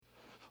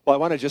Well, I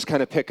want to just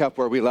kind of pick up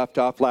where we left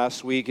off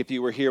last week. If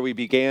you were here, we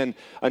began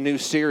a new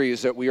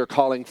series that we are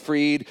calling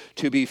Freed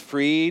to be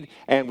Freed,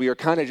 and we are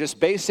kind of just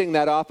basing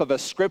that off of a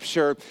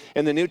scripture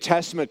in the New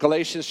Testament,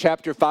 Galatians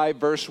chapter 5,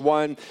 verse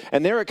 1,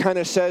 and there it kind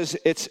of says,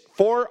 it's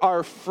for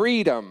our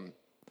freedom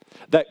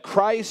that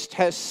Christ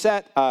has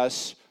set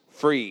us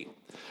free.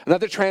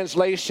 Another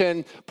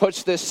translation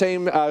puts this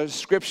same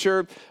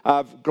scripture,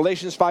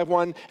 Galatians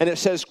 5:1, and it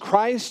says,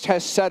 Christ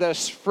has set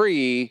us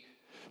free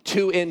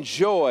to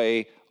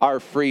enjoy our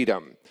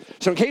freedom.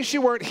 So in case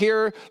you weren't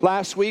here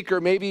last week,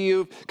 or maybe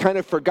you've kind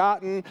of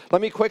forgotten,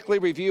 let me quickly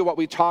review what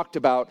we talked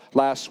about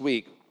last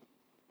week.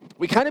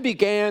 We kind of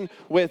began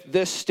with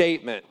this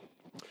statement.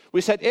 We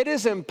said, it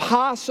is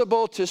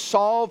impossible to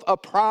solve a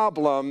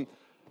problem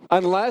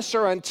unless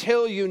or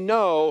until you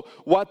know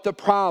what the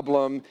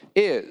problem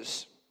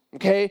is.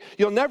 Okay?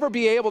 You'll never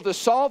be able to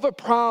solve a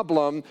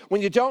problem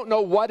when you don't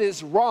know what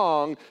is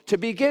wrong to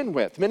begin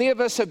with. Many of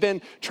us have been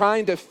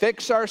trying to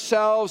fix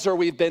ourselves, or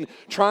we've been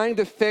trying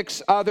to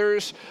fix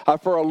others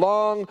for a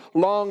long,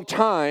 long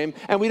time,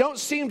 and we don't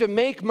seem to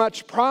make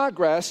much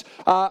progress,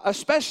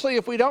 especially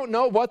if we don't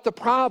know what the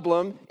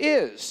problem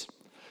is.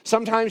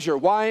 Sometimes your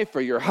wife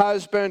or your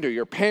husband or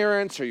your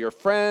parents or your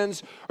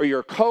friends or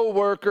your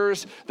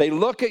co-workers, they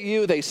look at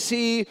you, they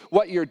see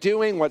what you're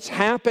doing, what's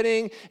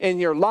happening in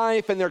your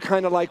life, and they're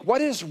kind of like,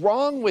 what is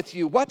wrong with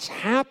you? What's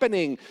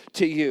happening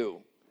to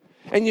you?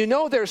 And you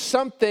know there's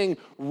something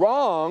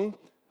wrong,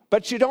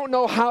 but you don't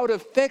know how to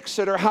fix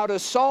it or how to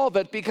solve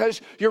it because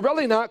you're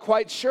really not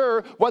quite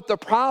sure what the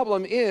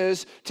problem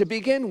is to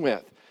begin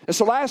with. And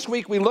so last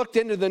week we looked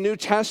into the New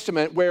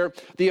Testament where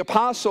the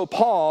Apostle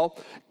Paul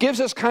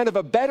gives us kind of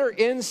a better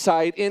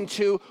insight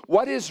into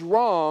what is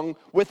wrong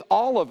with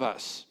all of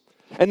us.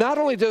 And not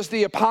only does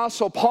the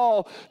Apostle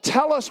Paul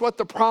tell us what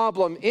the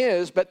problem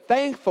is, but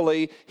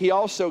thankfully he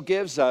also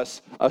gives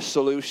us a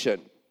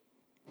solution.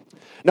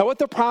 Now,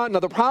 the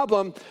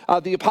problem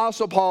the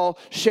Apostle Paul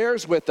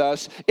shares with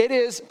us, it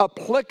is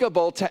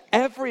applicable to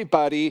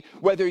everybody,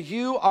 whether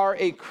you are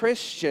a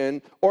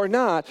Christian or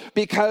not,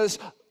 because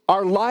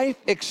our life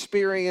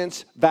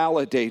experience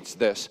validates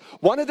this.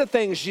 One of the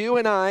things you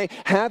and I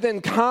have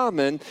in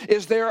common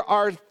is there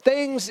are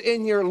things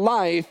in your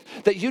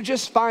life that you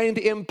just find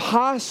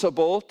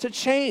impossible to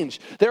change.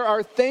 There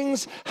are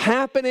things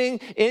happening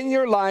in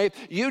your life,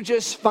 you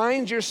just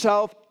find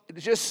yourself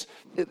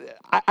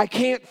I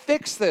can't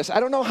fix this. I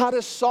don't know how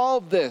to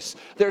solve this.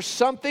 There's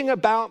something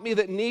about me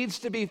that needs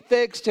to be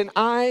fixed, and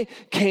I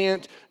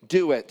can't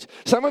do it.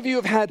 Some of you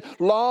have had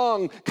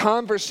long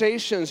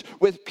conversations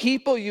with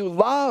people you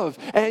love,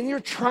 and you're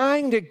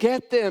trying to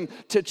get them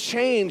to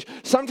change.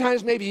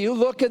 Sometimes maybe you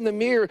look in the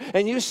mirror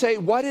and you say,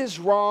 what is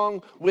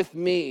wrong with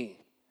me?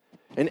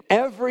 And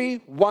every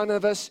one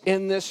of us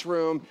in this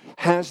room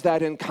has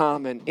that in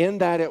common, in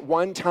that at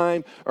one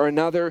time or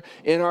another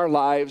in our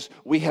lives,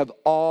 we have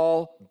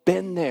all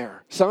been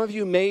there. Some of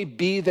you may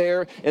be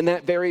there in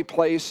that very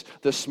place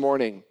this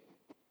morning.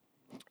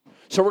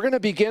 So we're going to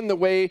begin the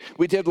way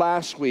we did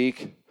last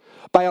week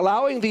by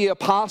allowing the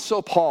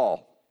Apostle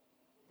Paul,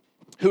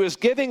 who is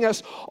giving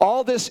us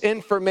all this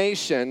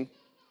information,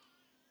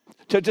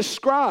 to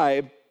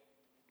describe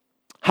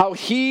how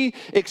he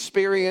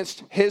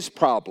experienced his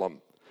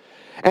problem.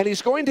 And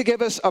he's going to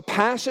give us a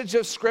passage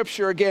of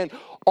Scripture again.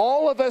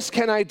 All of us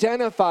can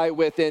identify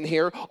with in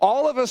here.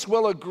 All of us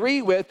will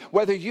agree with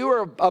whether you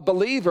are a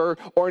believer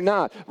or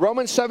not.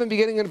 Romans 7,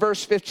 beginning in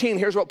verse 15,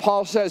 here's what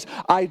Paul says.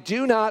 I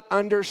do not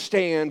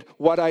understand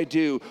what I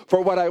do. For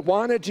what I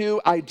want to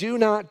do, I do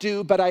not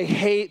do, but I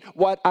hate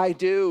what I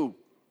do.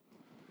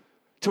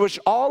 To which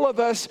all of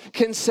us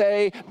can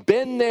say,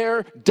 been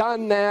there,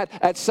 done that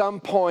at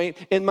some point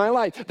in my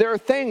life. There are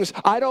things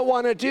I don't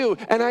want to do,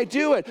 and I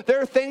do it.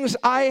 There are things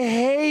I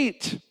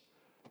hate,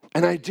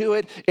 and I do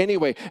it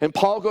anyway. And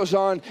Paul goes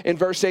on in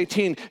verse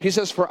 18. He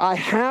says, for I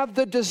have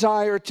the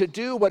desire to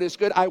do what is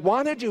good. I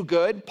want to do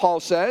good,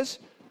 Paul says,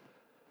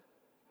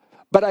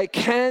 but I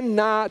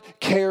cannot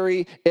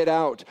carry it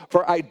out.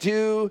 For I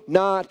do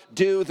not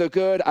do the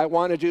good I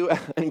want to do,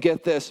 and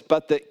get this,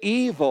 but the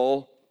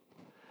evil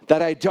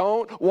that I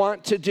don't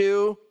want to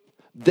do,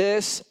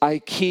 this I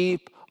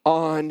keep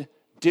on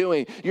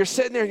doing. You're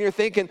sitting there and you're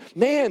thinking,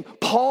 man,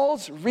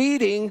 Paul's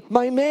reading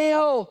my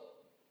mail.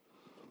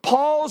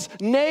 Paul's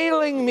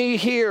nailing me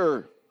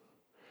here.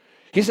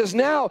 He says,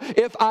 now,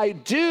 if I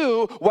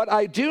do what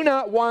I do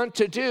not want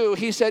to do,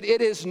 he said,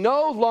 it is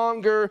no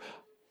longer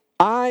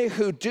I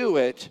who do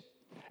it.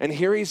 And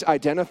here he's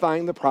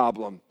identifying the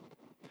problem.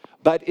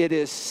 But it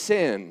is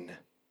sin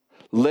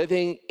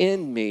living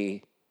in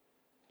me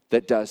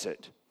that does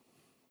it.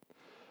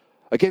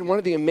 Again, one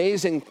of the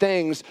amazing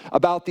things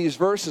about these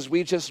verses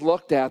we just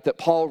looked at that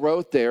Paul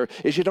wrote there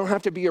is you don't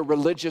have to be a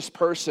religious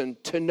person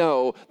to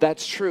know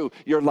that's true.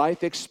 Your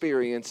life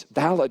experience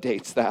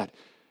validates that.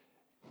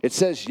 It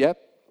says,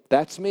 yep,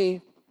 that's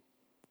me.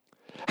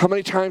 How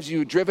many times have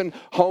you driven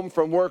home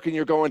from work and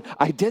you're going,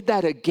 I did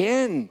that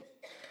again.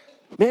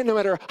 Man, no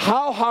matter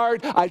how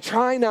hard I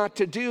try not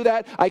to do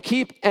that, I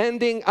keep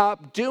ending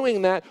up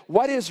doing that.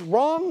 What is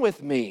wrong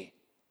with me?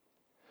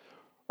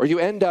 Or you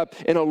end up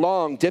in a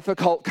long,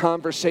 difficult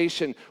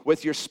conversation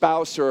with your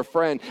spouse or a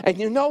friend, and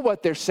you know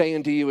what they're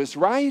saying to you is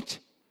right.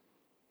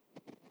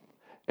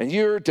 And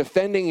you're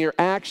defending your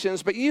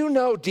actions, but you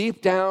know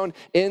deep down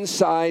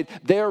inside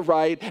they're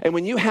right. And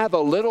when you have a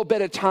little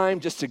bit of time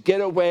just to get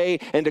away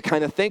and to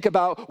kind of think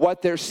about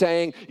what they're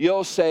saying,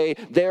 you'll say,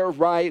 they're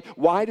right.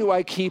 Why do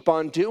I keep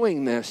on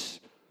doing this?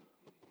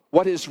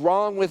 What is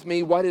wrong with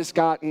me? What has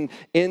gotten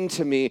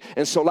into me?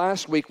 And so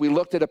last week we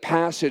looked at a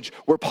passage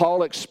where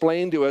Paul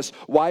explained to us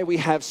why we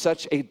have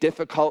such a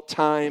difficult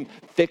time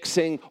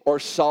fixing or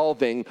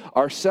solving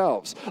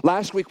ourselves.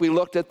 Last week we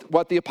looked at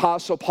what the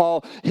Apostle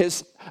Paul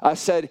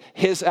said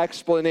his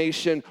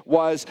explanation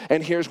was,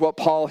 and here's what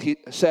Paul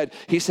said.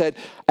 He said,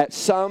 at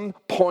some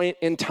point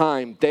in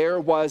time, there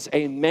was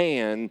a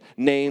man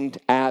named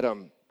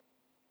Adam.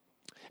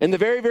 In the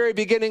very, very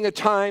beginning of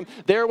time,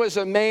 there was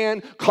a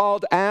man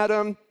called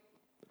Adam.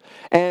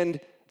 And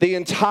the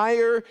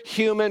entire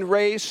human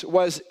race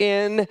was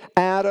in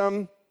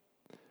Adam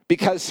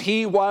because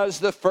he was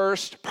the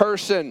first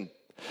person.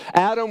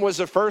 Adam was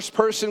the first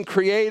person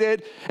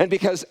created, and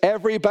because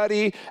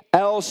everybody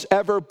else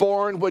ever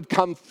born would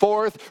come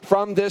forth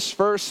from this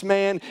first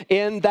man,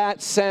 in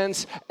that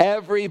sense,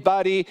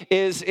 everybody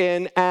is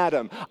in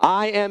Adam.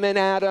 I am in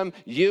Adam,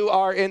 you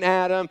are in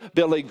Adam,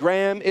 Billy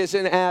Graham is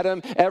in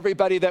Adam,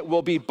 everybody that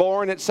will be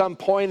born at some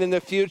point in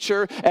the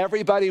future,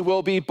 everybody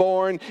will be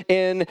born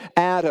in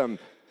Adam.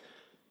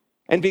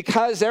 And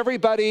because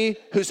everybody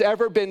who's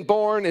ever been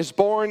born is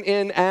born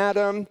in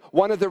Adam,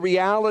 one of the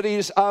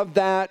realities of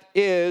that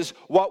is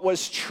what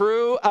was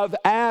true of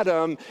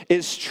Adam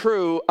is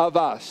true of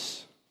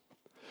us.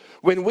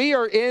 When we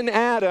are in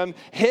Adam,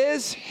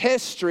 his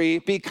history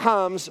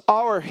becomes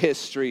our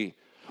history.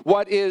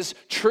 What is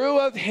true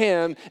of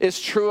him is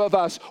true of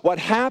us. What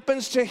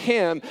happens to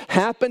him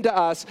happened to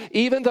us,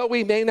 even though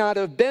we may not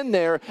have been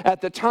there at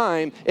the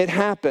time it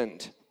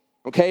happened.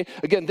 Okay,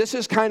 again, this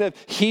is kind of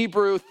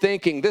Hebrew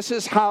thinking. This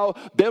is how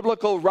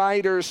biblical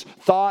writers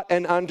thought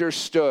and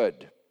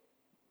understood.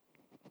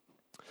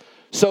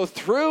 So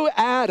through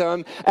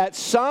Adam, at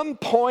some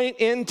point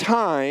in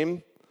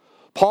time,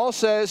 Paul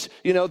says,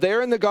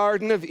 there in the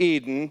Garden of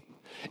Eden,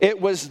 it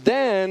was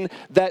then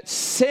that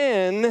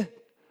sin,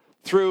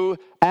 through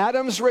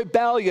Adam's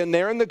rebellion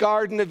there in the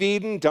Garden of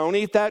Eden, don't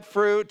eat that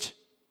fruit.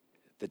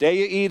 The day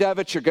you eat of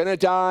it, you're going to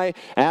die.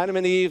 Adam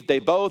and Eve, they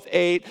both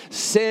ate.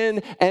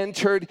 Sin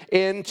entered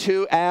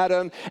into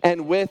Adam,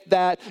 and with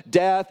that,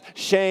 death,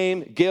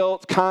 shame,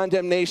 guilt,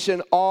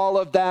 condemnation, all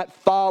of that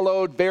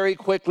followed very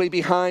quickly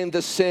behind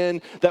the sin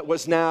that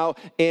was now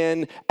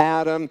in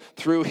Adam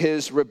through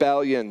his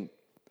rebellion.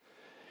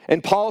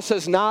 And Paul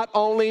says, not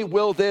only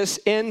will this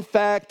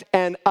infect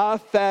and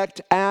affect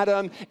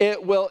Adam,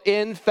 it will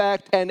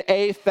infect and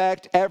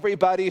affect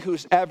everybody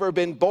who's ever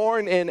been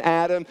born in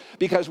Adam,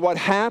 because what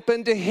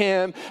happened to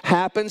him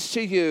happens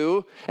to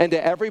you and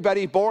to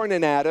everybody born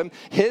in Adam.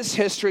 His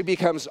history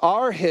becomes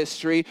our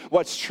history.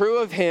 What's true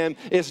of him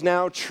is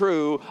now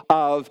true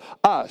of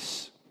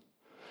us.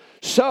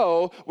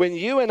 So, when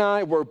you and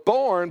I were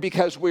born,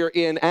 because we're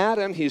in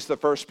Adam, he's the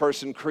first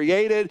person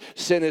created,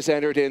 sin has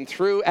entered in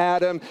through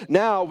Adam.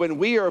 Now, when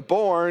we are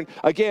born,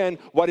 again,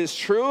 what is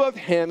true of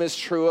him is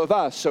true of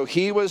us. So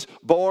he was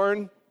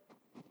born,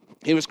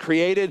 he was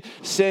created,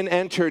 sin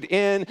entered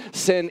in,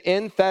 sin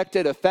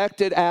infected,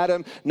 affected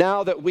Adam.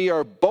 Now that we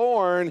are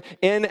born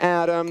in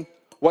Adam,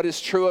 what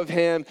is true of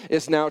him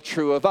is now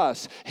true of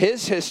us.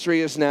 His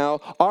history is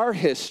now our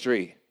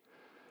history.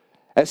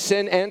 As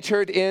sin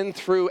entered in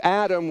through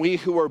Adam, we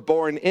who were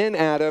born in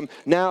Adam,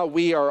 now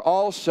we are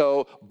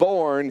also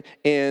born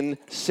in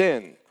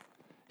sin.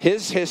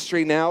 His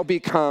history now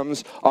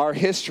becomes our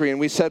history. And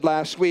we said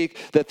last week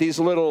that these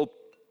little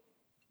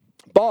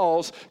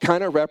balls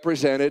kind of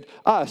represented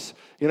us.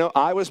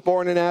 I was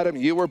born in Adam,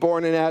 you were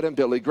born in Adam,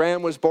 Billy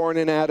Graham was born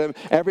in Adam.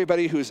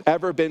 Everybody who's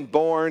ever been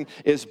born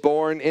is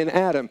born in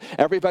Adam.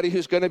 Everybody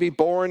who's going to be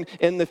born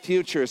in the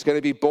future is going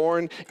to be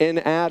born in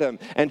Adam.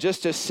 And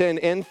just as sin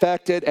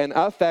infected and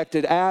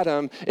affected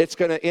Adam, it's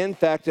going to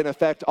infect and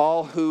affect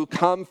all who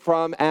come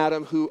from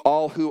Adam,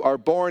 all who are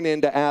born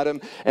into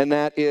Adam, and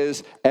that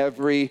is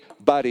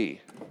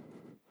everybody.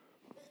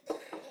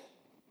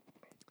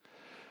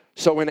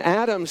 So when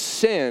Adam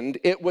sinned,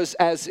 it was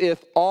as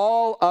if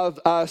all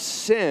of us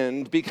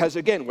sinned, because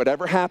again,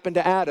 whatever happened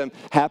to Adam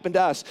happened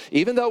to us.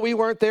 Even though we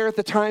weren't there at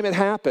the time it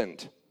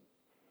happened,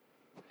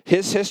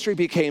 his history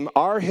became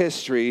our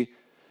history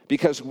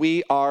because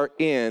we are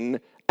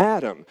in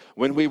Adam.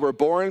 When we were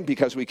born,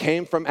 because we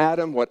came from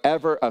Adam,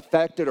 whatever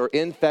affected or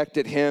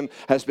infected him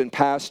has been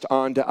passed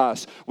on to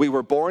us. We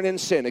were born in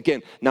sin.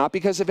 Again, not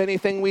because of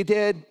anything we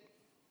did,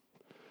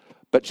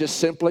 but just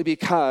simply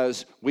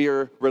because we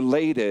are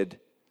related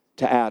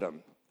to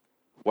Adam.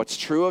 What's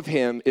true of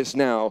him is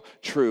now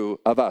true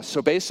of us.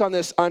 So based on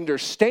this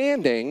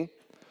understanding,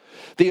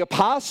 the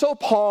Apostle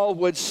Paul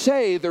would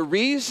say the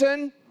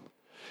reason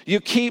You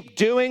keep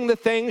doing the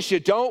things you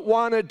don't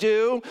want to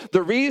do.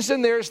 The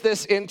reason there's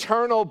this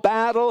internal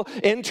battle,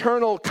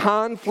 internal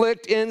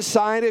conflict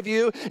inside of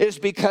you is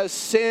because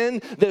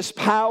sin, this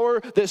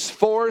power, this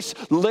force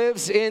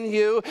lives in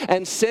you,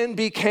 and sin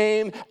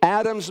became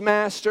Adam's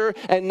master,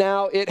 and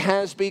now it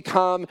has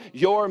become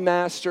your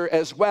master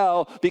as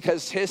well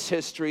because his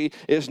history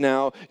is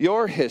now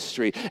your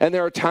history. And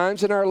there are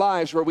times in our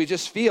lives where we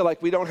just feel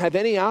like we don't have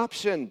any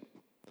option.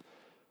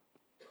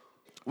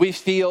 We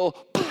feel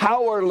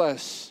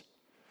powerless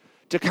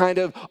to kind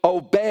of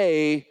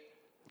obey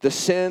the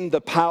sin, the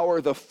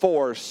power, the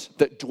force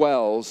that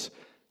dwells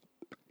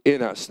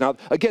in us. Now,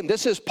 again,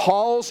 this is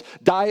Paul's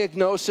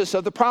diagnosis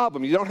of the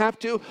problem. You don't have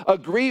to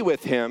agree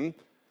with him,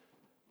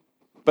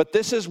 but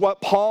this is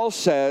what Paul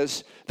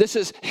says. This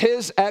is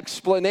his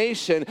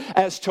explanation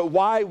as to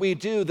why we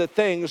do the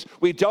things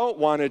we don't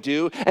want to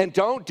do and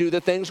don't do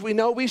the things we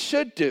know we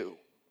should do.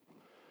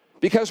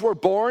 Because we're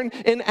born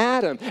in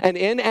Adam, and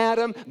in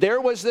Adam there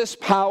was this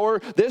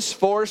power, this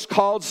force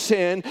called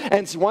sin,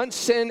 and once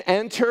sin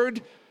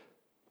entered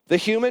the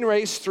human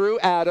race through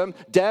Adam,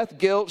 death,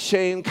 guilt,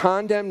 shame,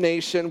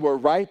 condemnation were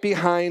right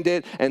behind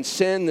it, and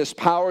sin, this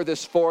power,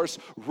 this force,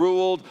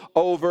 ruled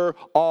over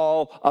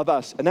all of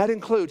us. And that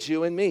includes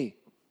you and me.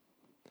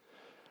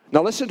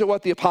 Now listen to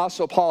what the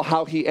Apostle Paul,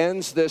 how he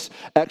ends this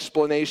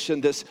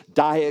explanation, this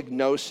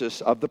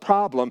diagnosis of the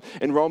problem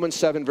in Romans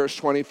 7, verse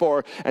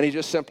 24, and he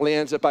just simply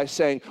ends it by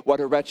saying, "What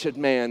a wretched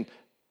man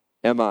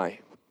am I."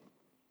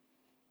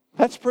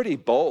 That's pretty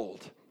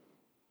bold.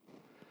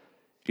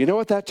 You know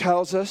what that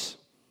tells us?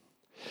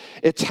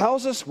 It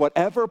tells us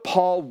whatever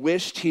Paul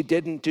wished he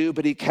didn't do,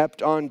 but he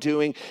kept on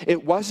doing,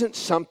 it wasn't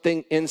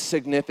something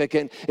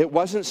insignificant. It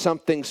wasn't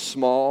something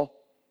small.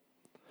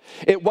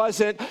 It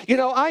wasn't,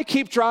 I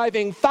keep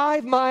driving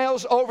 5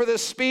 miles over the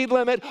speed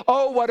limit.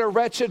 Oh, what a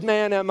wretched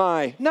man am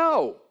I.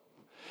 No.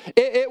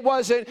 It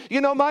wasn't,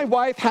 my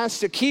wife has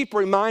to keep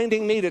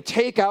reminding me to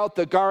take out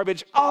the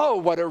garbage. Oh,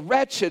 what a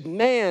wretched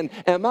man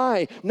am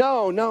I.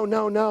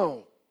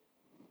 No.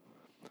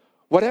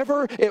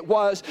 Whatever it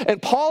was,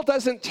 and Paul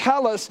doesn't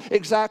tell us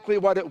exactly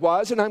what it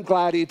was, and I'm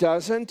glad he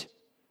doesn't.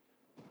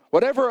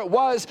 Whatever it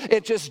was,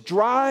 it just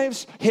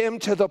drives him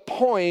to the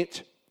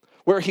point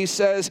where he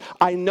says,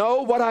 I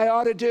know what I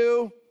ought to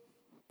do,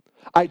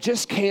 I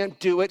just can't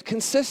do it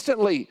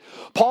consistently.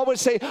 Paul would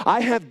say,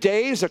 I have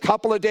days, a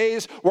couple of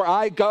days, where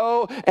I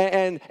go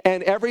and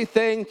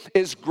everything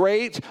is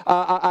great.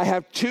 I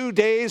have 2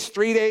 days,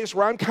 3 days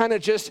where I'm kind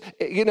of just,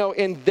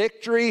 in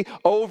victory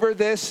over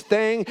this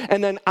thing.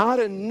 And then out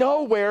of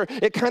nowhere,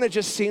 it kind of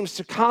just seems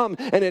to come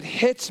and it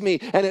hits me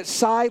and it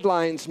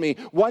sidelines me.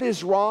 What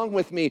is wrong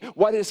with me?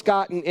 What has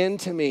gotten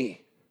into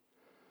me?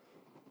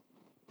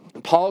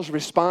 And Paul's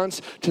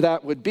response to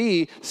that would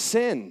be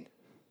sin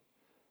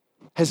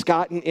has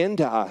gotten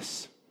into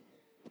us.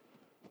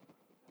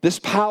 This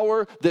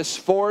power, this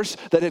force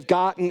that had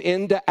gotten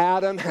into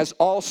Adam has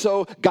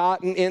also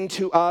gotten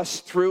into us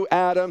through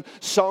Adam,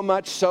 so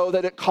much so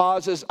that it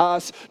causes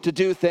us to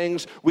do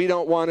things we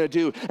don't want to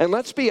do. And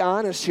let's be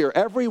honest here,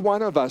 every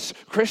one of us,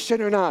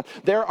 Christian or not,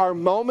 there are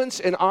moments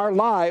in our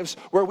lives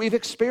where we've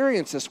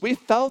experienced this. We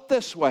felt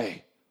this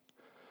way.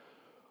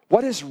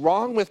 What is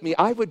wrong with me?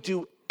 I would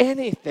do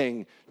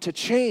anything to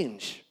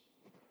change.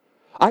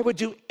 I would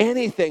do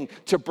anything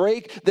to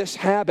break this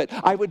habit.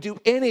 I would do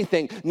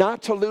anything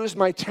not to lose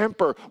my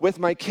temper with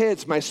my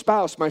kids, my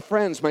spouse, my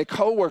friends, my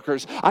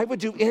coworkers. I would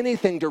do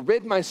anything to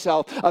rid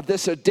myself of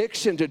this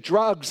addiction to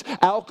drugs,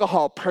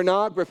 alcohol,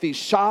 pornography,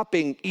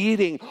 shopping,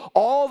 eating,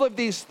 all of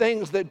these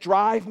things that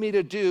drive me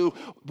to do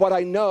what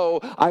I know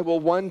I will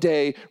one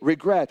day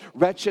regret.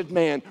 Wretched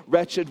man,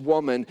 wretched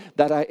woman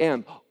that I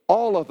am.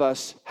 All of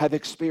us have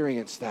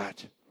experienced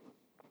that.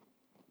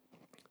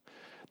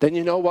 Then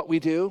you know what we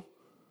do?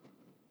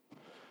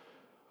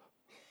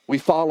 We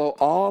follow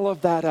all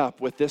of that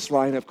up with this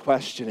line of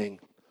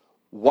questioning.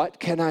 What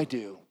can I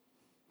do?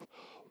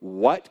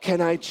 What can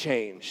I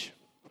change?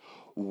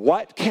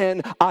 What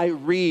can I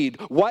read?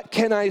 What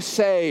can I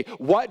say?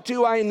 What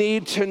do I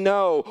need to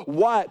know?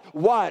 What?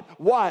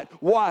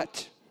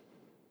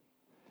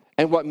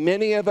 And what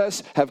many of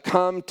us have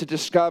come to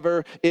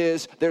discover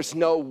is there's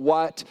no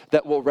what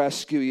that will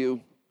rescue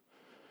you.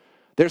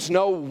 There's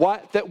no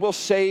what that will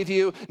save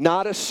you,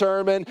 not a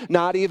sermon,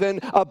 not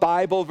even a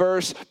Bible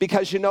verse,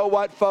 because you know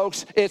what,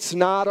 folks? It's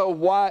not a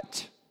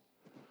what.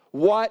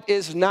 What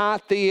is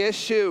not the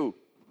issue?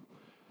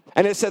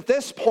 And it's at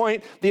this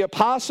point the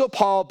Apostle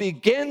Paul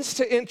begins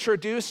to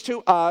introduce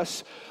to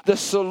us the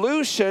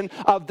solution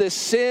of the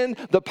sin,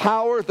 the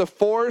power, the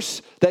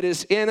force that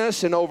is in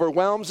us and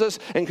overwhelms us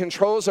and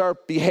controls our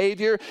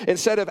behavior.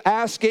 Instead of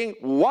asking,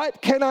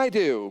 what can I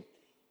do?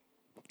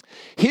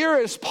 Here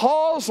is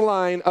Paul's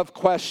line of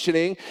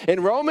questioning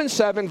in Romans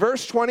 7,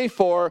 verse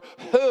 24,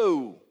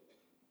 who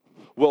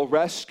will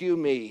rescue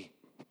me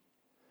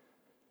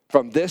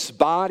from this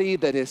body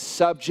that is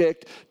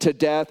subject to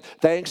death?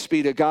 Thanks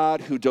be to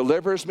God who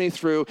delivers me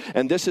through,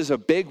 and this is a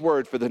big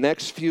word for the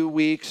next few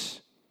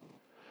weeks,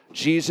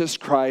 Jesus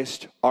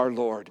Christ our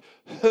Lord.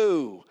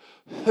 Who,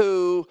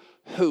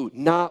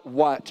 not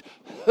what,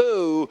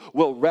 who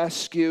will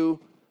rescue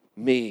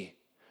me?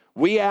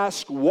 We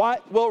ask,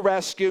 what will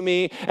rescue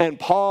me? And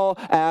Paul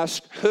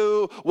asks,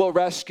 who will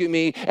rescue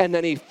me? And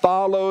then he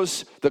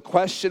follows the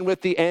question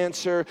with the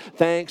answer,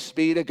 thanks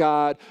be to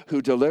God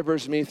who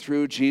delivers me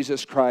through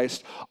Jesus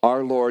Christ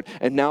our Lord.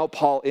 And now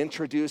Paul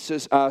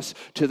introduces us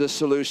to the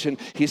solution.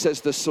 He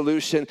says the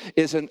solution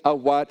isn't a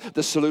what?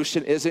 The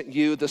solution isn't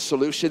you. The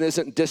solution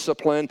isn't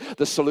discipline.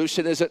 The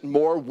solution isn't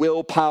more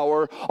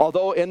willpower.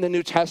 Although in the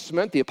New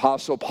Testament, the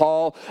Apostle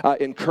Paul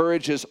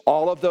encourages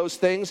all of those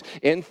things.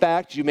 In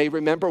fact, you may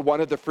remember one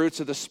of the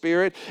fruits of the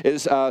Spirit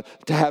is to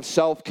have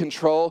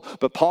self-control.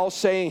 But Paul's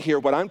saying here,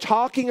 what I'm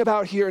talking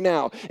about here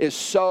now is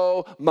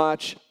so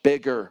much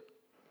bigger.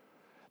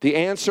 The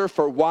answer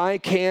for why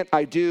can't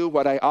I do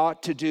what I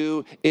ought to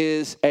do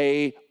is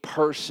a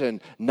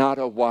person, not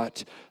a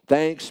what.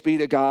 Thanks be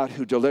to God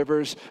who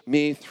delivers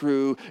me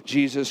through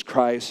Jesus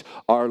Christ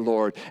our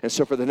Lord. And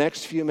so for the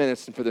next few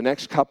minutes and for the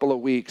next couple of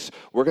weeks,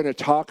 we're going to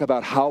talk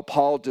about how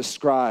Paul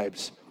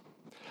describes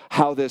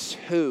how this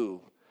who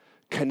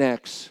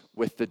connects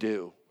with the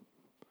do.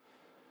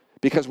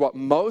 Because what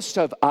most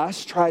of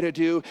us try to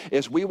do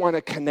is we want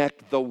to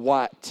connect the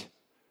what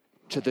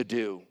to the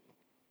do.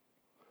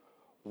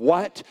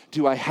 What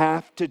do I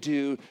have to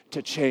do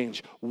to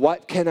change?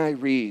 What can I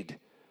read?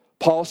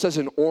 Paul says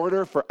in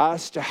order for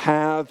us to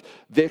have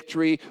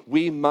victory,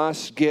 we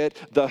must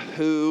get the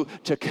who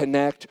to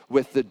connect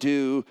with the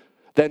do.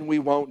 Then we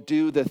won't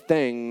do the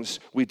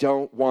things we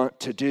don't want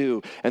to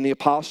do. And the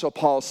Apostle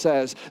Paul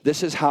says,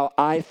 this is how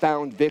I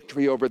found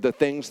victory over the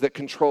things that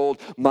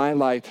controlled my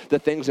life, the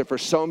things that for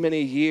so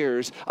many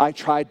years I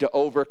tried to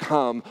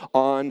overcome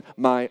on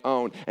my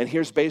own. And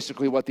here's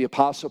basically what the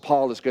Apostle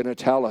Paul is going to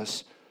tell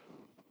us.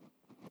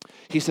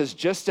 He says,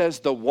 just as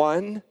the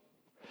one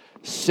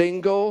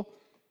single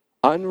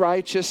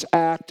unrighteous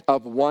act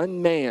of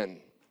one man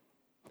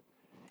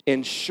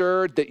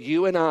ensured that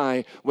you and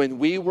I, when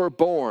we were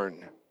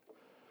born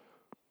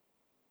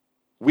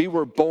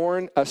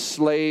a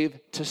slave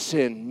to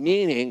sin,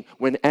 meaning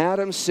when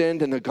Adam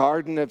sinned in the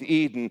Garden of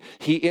Eden,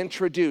 he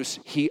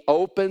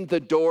opened the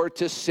door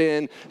to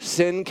sin.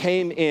 Sin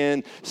came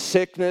in,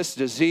 sickness,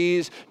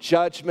 disease,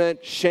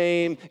 judgment,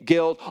 shame,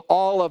 guilt,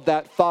 all of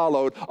that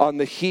followed on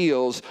the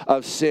heels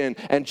of sin.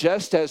 And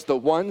just as the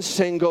one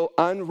single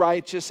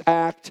unrighteous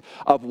act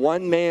of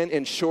one man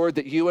ensured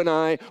that you and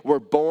I were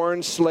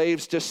born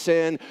slaves to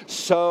sin,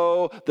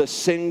 so the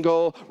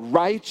single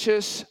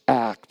righteous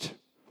act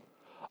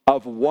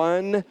of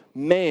one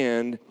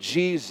man,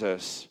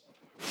 Jesus,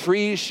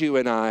 frees you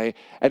and I,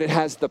 and it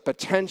has the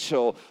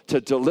potential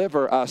to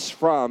deliver us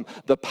from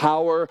the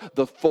power,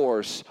 the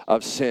force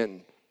of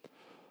sin.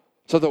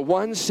 So the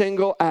one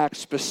single act,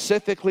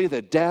 specifically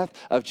the death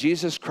of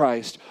Jesus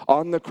Christ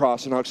on the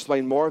cross, and I'll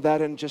explain more of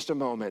that in just a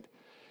moment,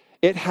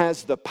 it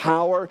has the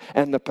power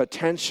and the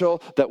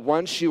potential that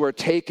once you are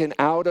taken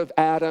out of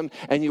Adam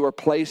and you are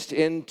placed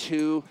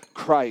into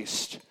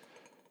Christ,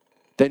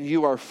 then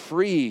you are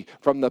free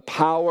from the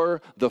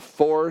power, the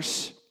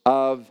force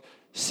of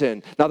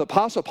sin. Now, the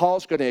Apostle Paul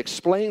is going to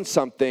explain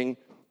something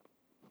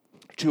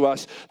to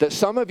us that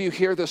some of you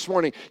here this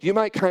morning, you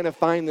might kind of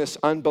find this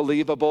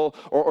unbelievable,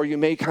 or you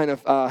may kind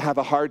of have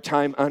a hard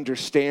time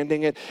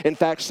understanding it. In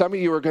fact, some of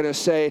you are going to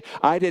say,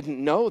 I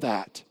didn't know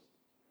that.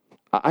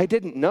 I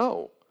didn't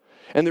know.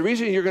 And the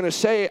reason you're going to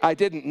say, I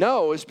didn't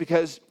know, is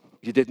because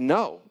you didn't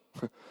know.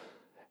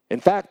 In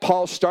fact,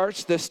 Paul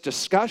starts this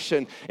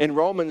discussion in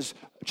Romans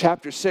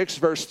chapter 6,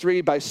 verse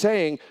 3 by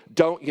saying,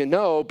 don't you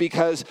know?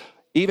 Because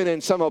even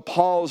in some of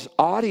Paul's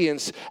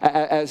audience,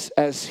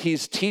 as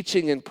he's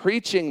teaching and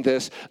preaching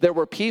this, there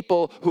were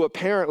people who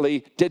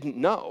apparently didn't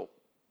know.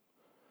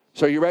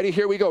 So are you ready?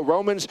 Here we go.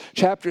 Romans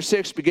chapter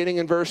 6, beginning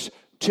in verse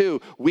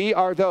 2, we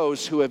are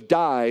those who have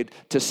died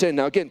to sin.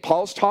 Now again,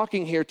 Paul's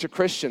talking here to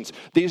Christians.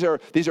 These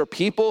are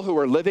people who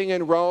are living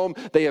in Rome.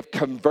 They have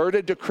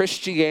converted to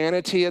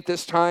Christianity at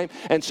this time.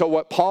 And so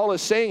what Paul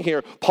is saying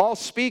here,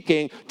 Paul's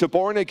speaking to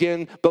born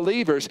again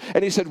believers.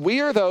 And he said, we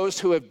are those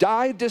who have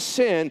died to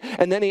sin.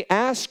 And then he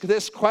asked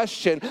this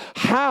question,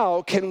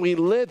 how can we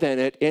live in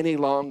it any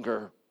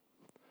longer?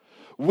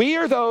 We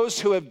are those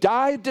who have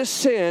died to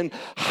sin.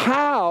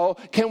 How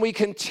can we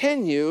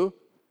continue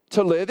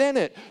to live in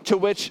it? To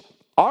which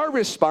our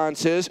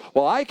response is,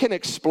 well, I can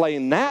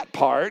explain that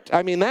part.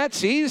 I mean,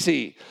 that's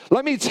easy.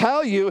 Let me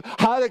tell you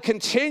how to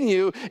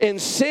continue in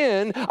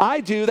sin.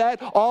 I do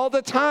that all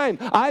the time.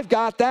 I've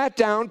got that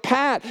down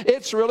pat.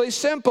 It's really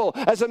simple.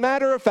 As a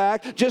matter of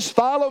fact, just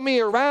follow me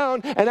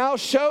around and I'll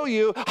show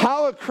you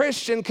how a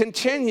Christian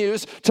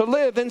continues to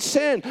live in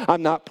sin.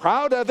 I'm not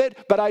proud of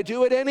it, but I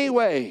do it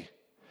anyway.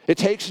 It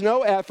takes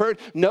no effort,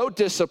 no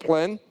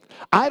discipline.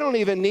 I don't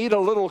even need a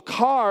little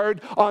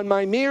card on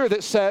my mirror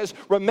that says,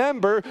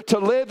 remember to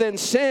live in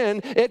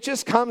sin. It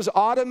just comes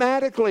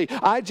automatically.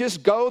 I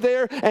just go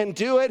there and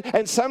do it,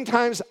 and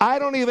sometimes I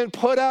don't even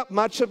put up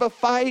much of a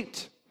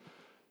fight.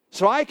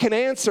 So I can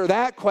answer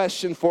that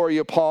question for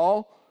you,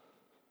 Paul.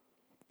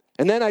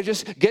 And then I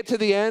just get to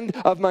the end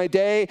of my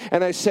day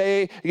and I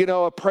say,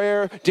 a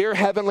prayer, Dear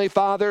Heavenly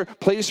Father,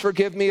 please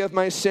forgive me of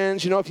my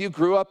sins. If you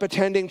grew up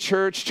attending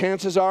church,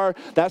 chances are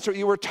that's what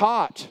you were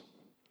taught.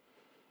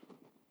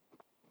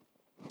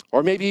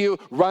 Or maybe you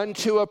run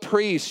to a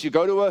priest, you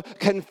go to a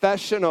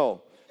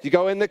confessional. You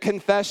go in the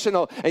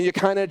confessional and you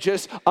kind of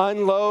just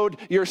unload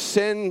your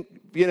sin,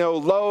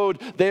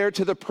 load there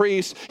to the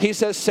priest. He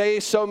says, say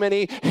so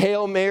many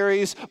Hail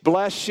Marys,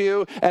 bless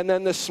you, and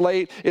then the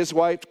slate is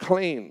wiped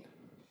clean.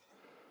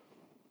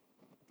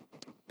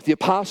 The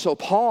Apostle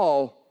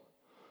Paul,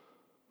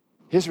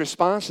 his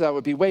response to that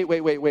would be,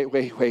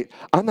 wait.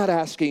 I'm not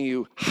asking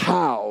you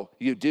how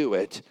you do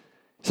it.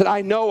 He said,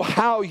 I know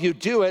how you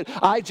do it.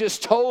 I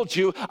just told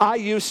you I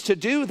used to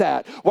do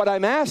that. What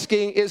I'm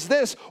asking is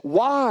this,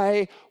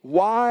 why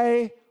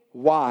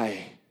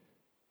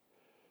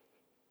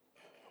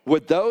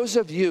would those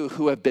of you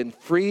who have been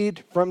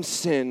freed from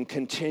sin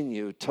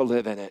continue to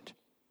live in it?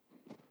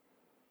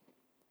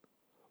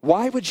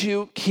 Why would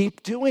you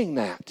keep doing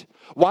that?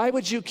 Why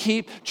would you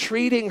keep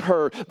treating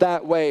her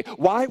that way?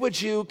 Why would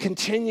you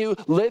continue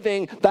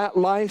living that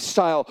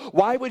lifestyle?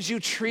 Why would you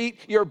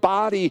treat your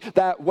body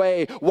that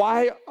way?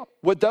 Why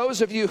would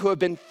those of you who have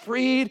been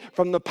freed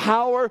from the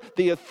power,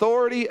 the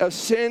authority of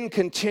sin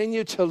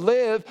continue to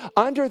live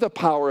under the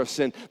power of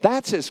sin?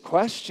 That's his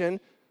question.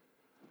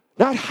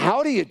 Not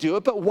how do you do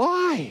it, but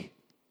why?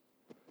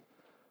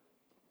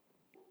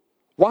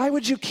 Why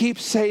would you keep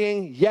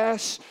saying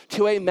yes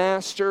to a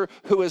master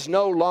who is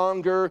no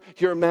longer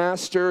your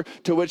master?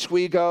 To which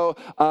we go,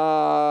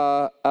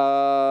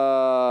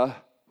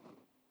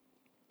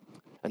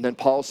 And then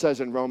Paul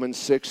says in Romans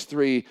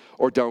 6:3,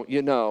 or don't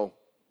you know?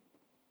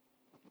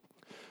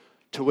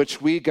 To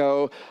which we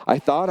go, I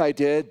thought I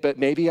did, but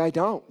maybe I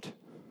don't.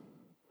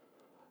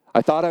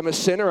 I thought I'm a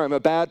sinner, I'm a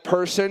bad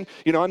person.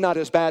 I'm not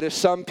as bad as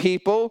some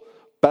people,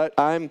 but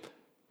I'm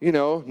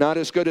not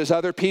as good as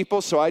other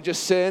people, so I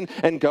just sin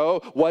and go,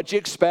 what'd you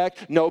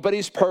expect?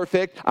 Nobody's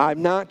perfect.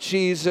 I'm not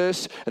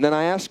Jesus. And then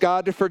I ask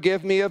God to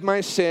forgive me of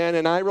my sin,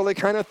 and I really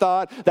kind of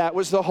thought that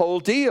was the whole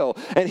deal.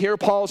 And here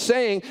Paul's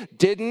saying,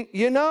 didn't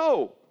you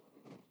know?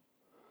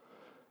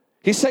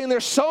 He's saying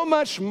there's so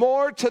much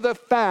more to the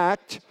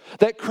fact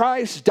that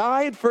Christ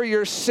died for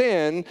your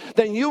sin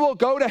than you will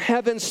go to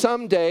heaven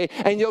someday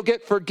and you'll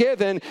get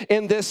forgiven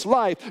in this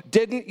life.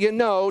 Didn't you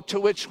know? To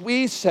which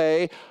we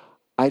say,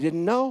 I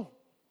didn't know.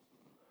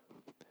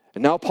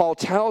 And now Paul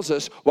tells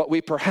us what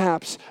we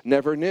perhaps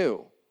never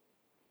knew.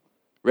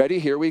 Ready?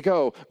 Here we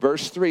go.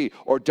 Verse 3,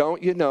 or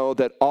don't you know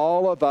that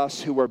all of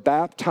us who were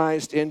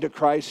baptized into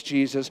Christ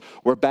Jesus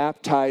were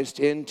baptized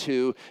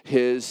into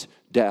his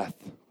death?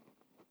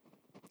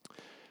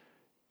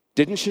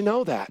 Didn't you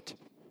know that?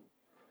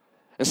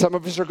 And some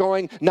of us are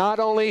going, not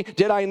only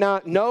did I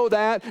not know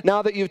that,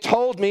 now that you've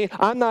told me,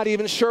 I'm not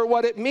even sure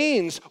what it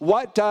means.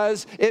 What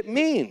does it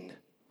mean?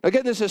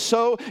 Again, this is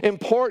so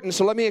important,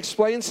 so let me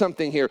explain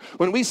something here.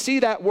 When we see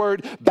that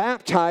word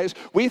baptize,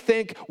 we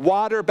think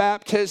water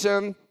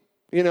baptism,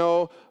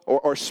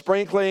 or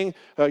sprinkling.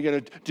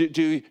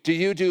 Do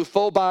you do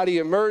full body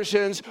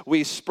immersions?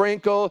 We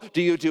sprinkle.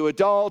 Do you do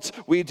adults?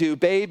 We do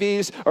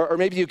babies. Or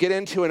maybe you get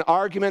into an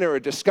argument or a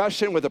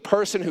discussion with a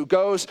person who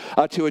goes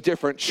to a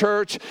different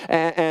church,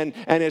 and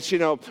it's,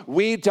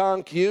 we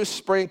dunk, you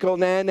sprinkle,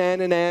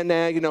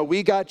 nah.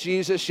 We got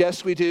Jesus.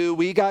 Yes, we do.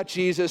 We got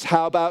Jesus.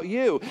 How about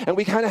you? And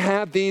we kind of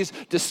have these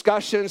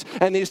discussions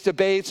and these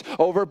debates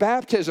over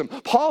baptism.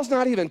 Paul's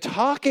not even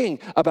talking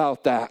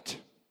about that.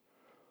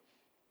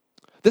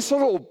 This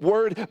little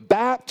word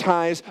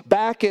baptize,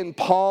 back in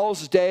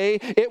Paul's day,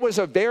 it was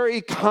a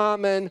very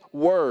common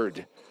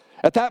word.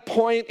 At that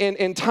point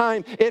in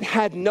time, it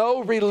had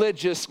no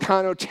religious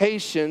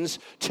connotations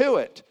to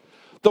it.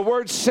 The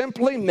word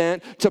simply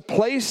meant to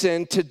place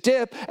in, to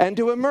dip, and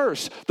to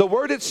immerse. The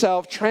word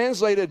itself,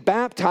 translated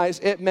baptize,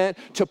 it meant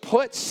to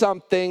put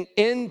something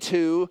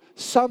into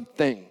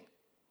something.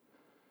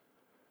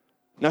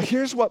 Now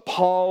here's what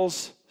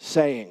Paul's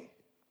saying.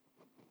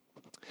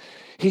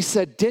 He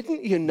said,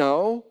 didn't you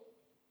know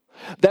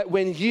that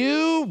when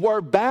you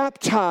were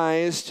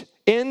baptized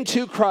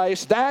into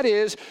Christ, that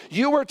is,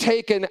 you were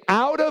taken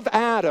out of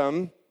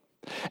Adam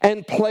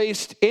and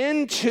placed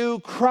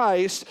into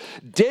Christ,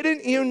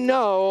 didn't you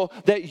know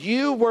that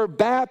you were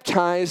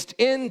baptized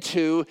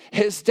into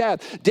his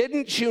death?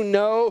 Didn't you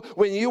know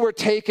when you were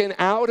taken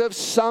out of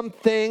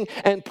something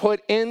and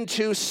put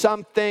into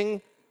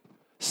something,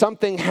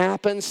 something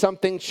happened,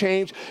 something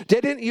changed?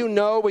 Didn't you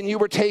know when you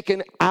were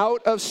taken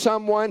out of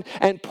someone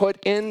and put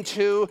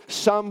into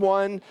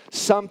someone,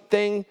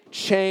 something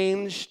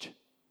changed?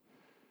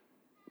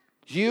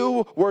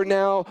 You were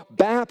now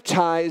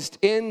baptized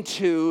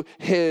into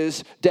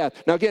his death.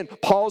 Now again,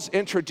 Paul's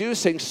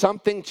introducing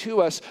something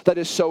to us that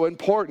is so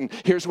important.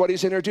 Here's what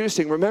he's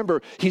introducing.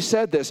 Remember, he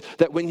said this,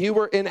 that when you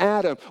were in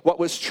Adam, what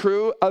was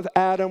true of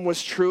Adam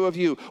was true of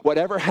you.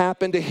 Whatever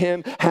happened to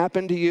him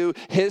happened to you.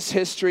 His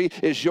history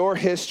is your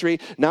history,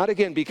 not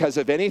again because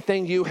of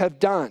anything you have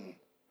done,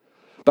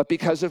 but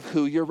because of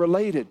who you're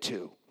related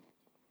to.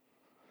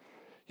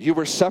 You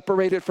were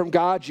separated from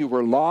God. You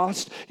were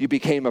lost. You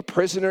became a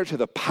prisoner to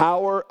the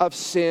power of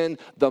sin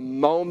the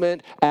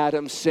moment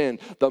Adam sinned.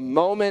 The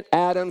moment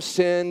Adam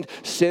sinned,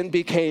 sin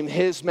became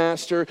his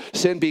master.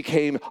 Sin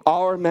became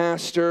our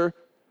master.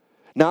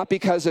 Not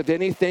because of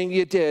anything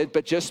you did,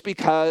 but just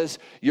because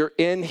you're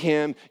in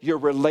him, you're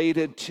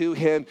related to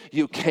him,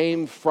 you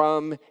came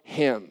from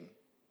him.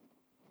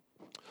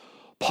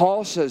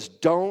 Paul says,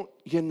 don't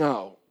you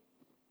know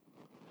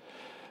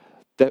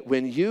that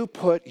when you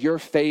put your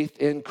faith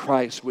in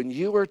Christ, when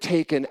you are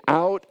taken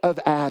out of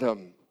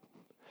Adam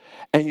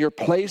and you're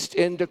placed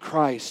into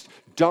Christ,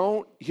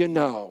 don't you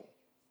know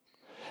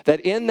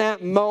that in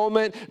that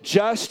moment,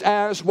 just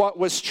as what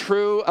was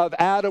true of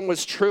Adam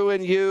was true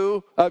in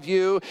you,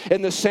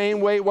 in the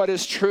same way what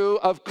is true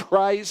of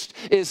Christ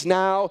is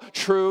now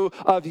true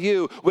of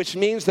you, which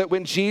means that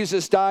when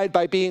Jesus died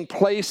by being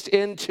placed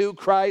into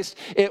Christ,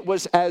 it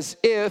was as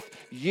if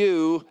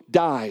you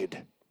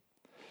died.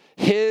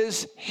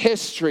 His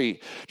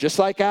history, just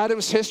like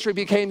Adam's history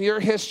became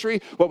your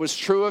history, what was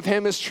true of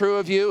him is true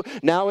of you.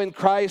 Now in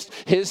Christ,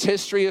 his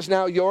history is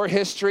now your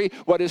history.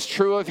 What is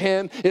true of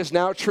him is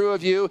now true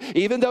of you.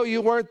 Even though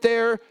you weren't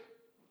there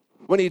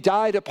when he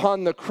died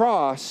upon the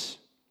cross,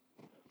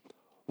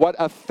 what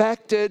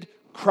affected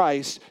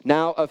Christ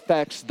now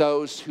affects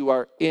those who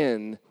are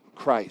in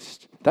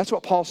Christ. That's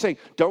what Paul's saying.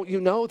 Don't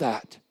you know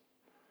that?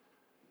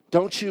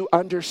 Don't you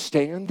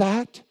understand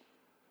that?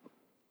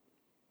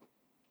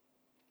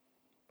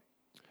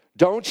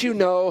 Don't you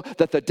know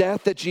that the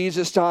death that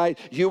Jesus died,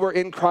 you were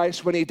in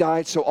Christ when he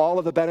died, so all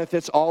of the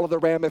benefits, all of the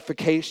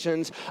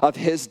ramifications of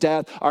his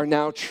death are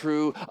now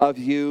true of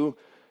you?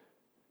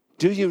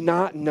 Do you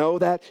not know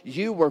that?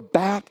 You were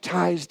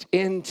baptized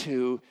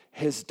into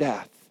his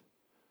death.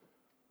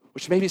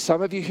 Which maybe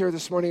some of you here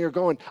this morning are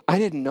going, I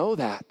didn't know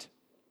that.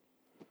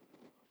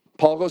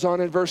 Paul goes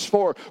on in verse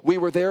 4, we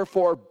were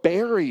therefore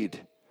buried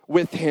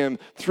with him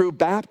through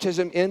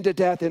baptism into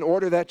death, in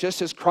order that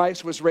just as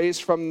Christ was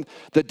raised from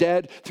the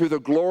dead through the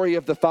glory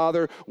of the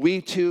Father,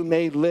 we too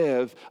may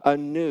live a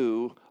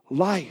new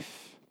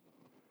life.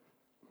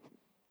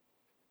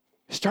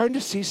 Starting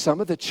to see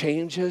some of the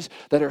changes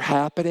that are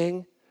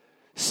happening.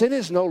 Sin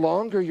is no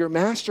longer your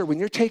master when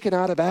you're taken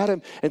out of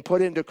Adam and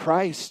put into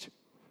Christ.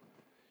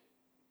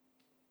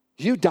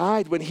 You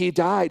died when he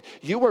died.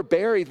 You were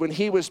buried when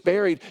he was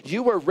buried.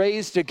 You were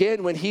raised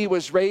again when he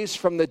was raised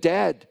from the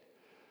dead.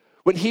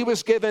 When he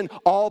was given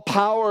all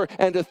power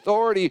and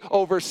authority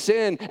over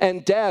sin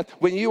and death,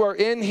 when you are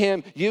in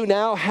him, you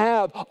now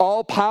have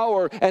all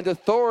power and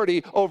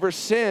authority over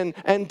sin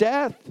and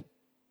death.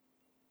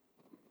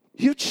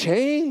 You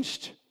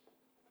changed.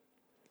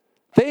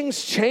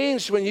 Things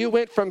changed when you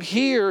went from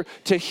here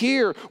to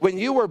here, when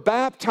you were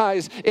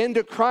baptized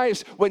into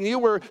Christ, when you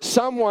were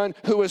someone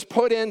who was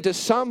put into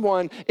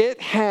someone. It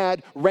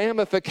had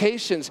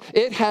ramifications,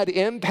 it had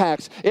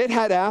impacts, it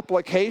had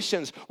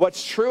applications.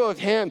 What's true of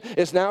him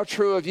is now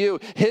true of you.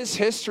 His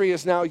history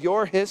is now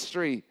your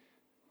history.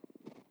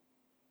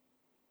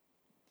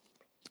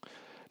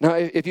 Now,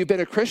 if you've been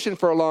a Christian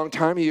for a long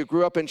time, and you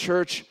grew up in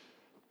church,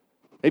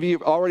 maybe you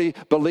already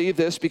believe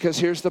this, because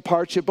here's the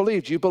part you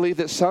believed. You believed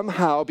that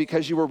somehow,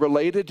 because you were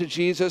related to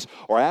Jesus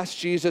or asked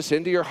Jesus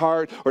into your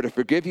heart or to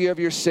forgive you of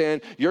your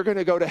sin, you're going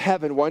to go to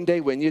heaven one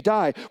day when you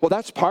die. Well,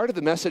 that's part of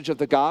the message of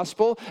the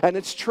gospel, and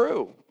it's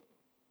true.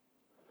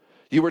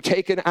 You were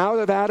taken out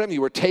of Adam,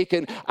 you were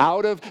taken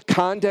out of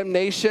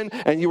condemnation,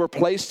 and you were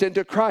placed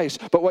into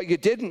Christ. But what you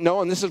didn't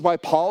know, and this is why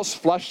Paul's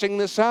fleshing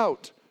this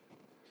out,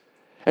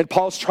 and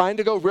Paul's trying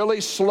to go really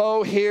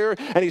slow here,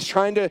 and he's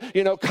trying to,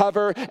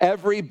 cover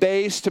every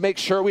base to make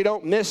sure we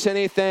don't miss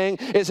anything,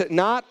 is that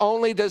not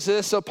only does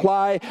this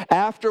apply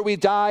after we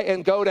die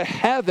and go to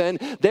heaven,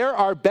 there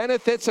are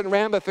benefits and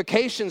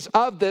ramifications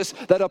of this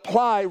that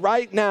apply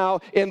right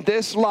now in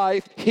this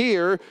life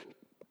here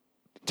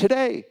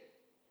today.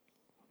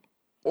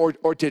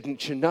 Or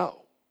didn't you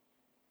know?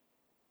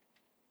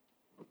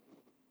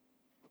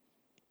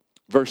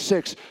 Verse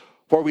 6,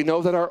 for we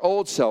know that our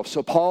old self,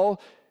 so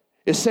Paul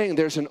is saying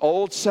there's an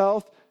old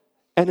self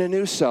and a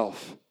new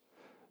self.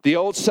 The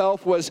old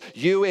self was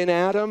you in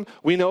Adam.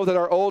 We know that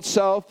our old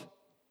self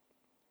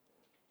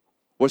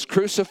was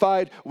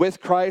crucified with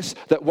Christ,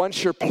 that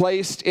once you're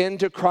placed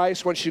into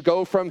Christ, once you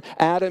go from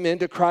Adam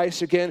into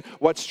Christ again,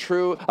 what's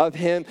true of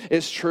him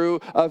is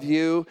true of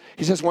you.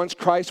 He says once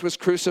Christ was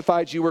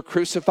crucified, you were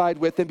crucified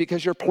with him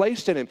because you're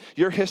placed in him.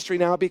 Your history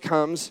now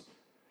becomes,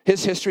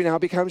 his history now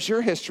becomes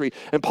your history.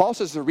 And Paul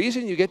says the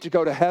reason you get to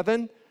go to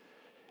heaven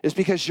is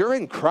because you're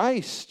in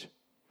Christ.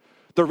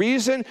 The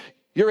reason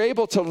you're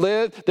able to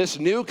live this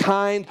new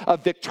kind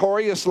of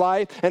victorious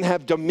life and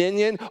have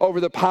dominion over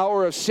the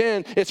power of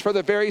sin, it's for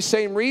the very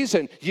same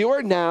reason. You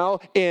are now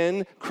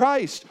in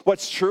Christ.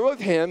 What's true of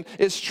him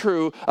is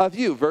true of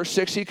you. Verse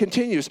 6, he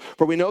continues,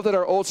 for we know that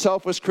our old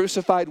self was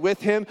crucified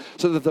with him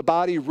so that the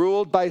body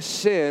ruled by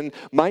sin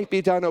might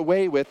be done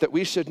away with, that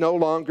we should no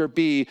longer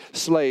be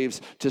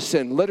slaves to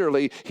sin.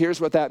 Literally, here's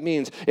what that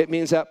means. It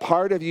means that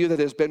part of you that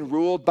has been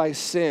ruled by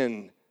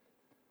sin,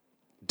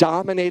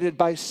 dominated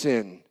by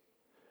sin,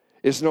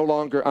 is no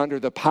longer under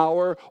the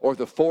power or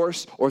the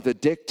force or the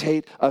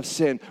dictate of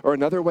sin. Or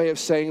another way of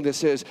saying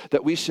this is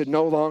that we should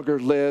no longer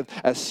live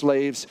as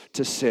slaves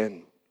to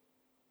sin.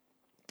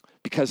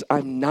 Because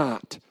I'm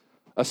not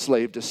a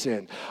slave to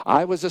sin.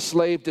 I was a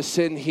slave to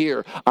sin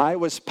here. I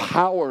was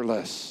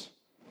powerless.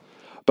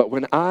 But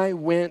when I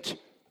went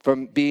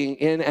from being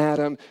in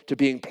Adam to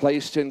being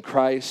placed in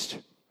Christ,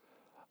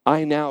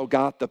 I now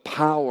got the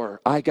power.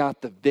 I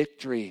got the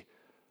victory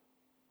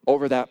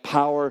over that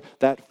power,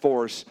 that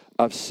force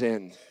of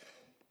sin.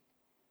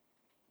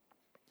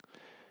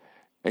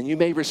 And you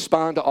may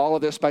respond to all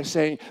of this by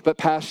saying, but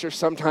Pastor,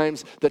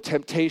 sometimes the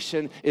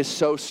temptation is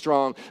so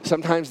strong.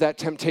 Sometimes that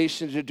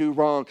temptation to do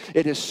wrong,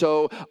 it is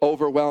so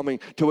overwhelming.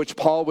 To which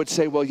Paul would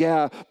say, well,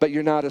 yeah, but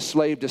you're not a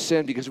slave to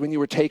sin, because when you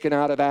were taken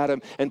out of Adam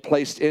and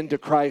placed into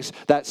Christ,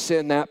 that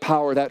sin, that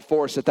power, that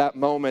force at that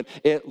moment,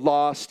 it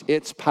lost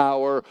its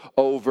power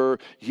over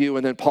you.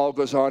 And then Paul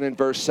goes on in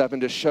verse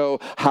 7 to show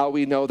how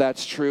we know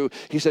that's true.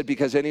 He said,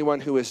 because anyone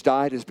who has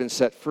died has been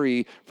set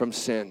free from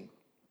sin.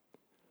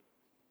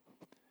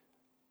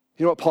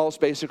 You know what Paul's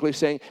basically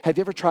saying? Have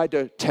you ever tried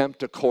to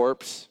tempt a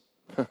corpse?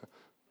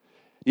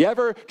 You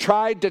ever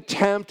tried to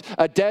tempt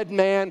a dead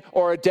man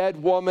or a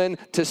dead woman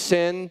to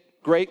sin?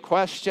 Great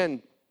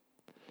question.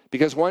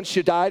 Because once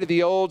you die to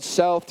the old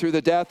self through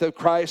the death of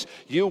Christ,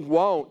 you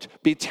won't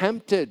be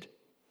tempted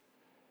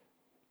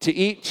to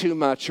eat too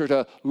much or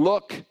to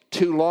look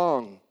too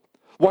long.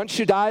 Once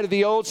you die to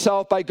the old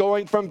self by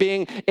going from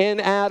being in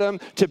Adam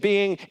to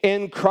being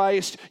in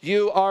Christ,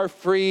 you are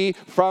free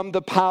from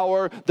the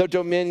power, the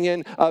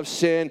dominion of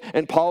sin.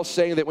 And Paul's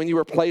saying that when you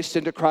were placed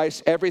into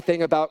Christ,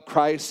 everything about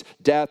Christ's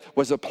death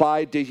was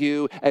applied to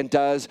you and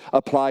does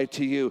apply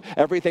to you.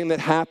 Everything that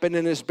happened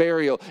in his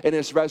burial, in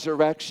his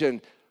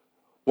resurrection,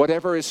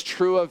 whatever is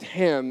true of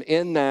him,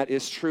 in that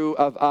is true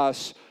of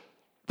us,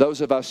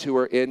 those of us who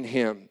are in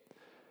him.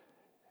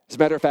 As a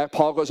matter of fact,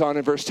 Paul goes on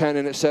in verse 10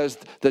 and it says,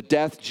 the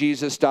death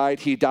Jesus died,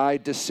 he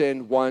died to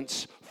sin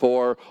once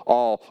for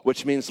all,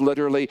 which means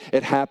literally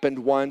it happened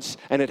once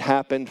and it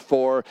happened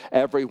for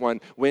everyone.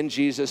 When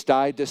Jesus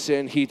died to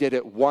sin, he did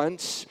it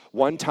once,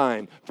 one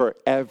time for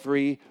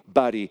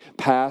everybody,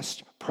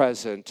 past,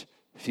 present,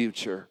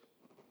 future.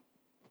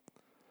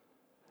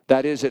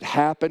 That is, it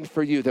happened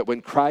for you that when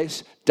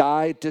Christ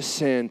died to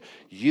sin,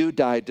 you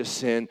died to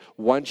sin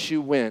once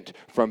you went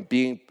from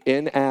being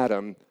in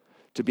Adam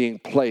to being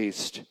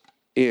placed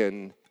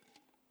in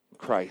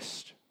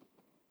Christ.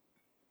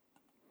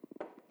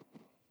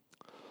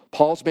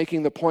 Paul's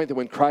making the point that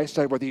when Christ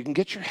died, whether you can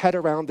get your head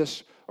around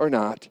this or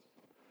not,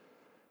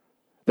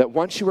 that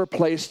once you were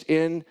placed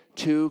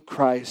into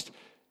Christ,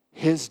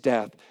 his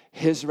death,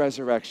 his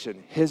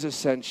resurrection, his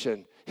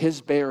ascension, his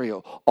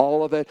burial,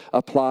 all of it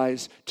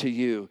applies to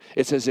you.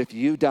 It's as if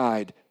you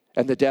died,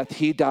 and the death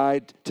he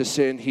died to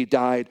sin, he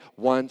died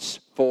once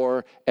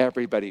for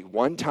everybody,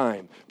 one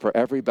time for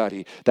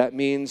everybody. That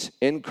means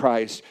in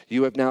Christ,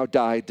 you have now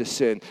died to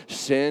sin.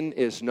 Sin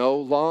is no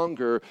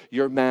longer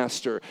your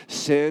master.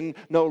 Sin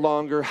no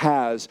longer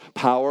has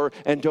power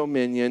and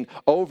dominion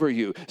over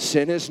you.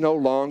 Sin is no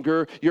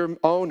longer your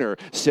owner.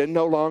 Sin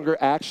no longer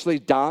actually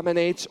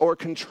dominates or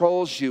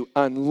controls you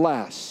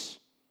unless,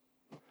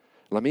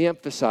 let me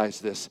emphasize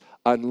this,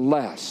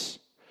 unless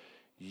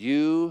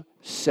you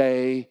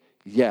say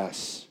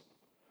yes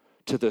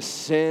to the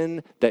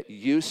sin that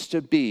used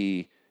to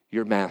be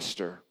your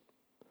master.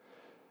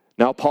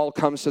 Now, Paul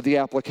comes to the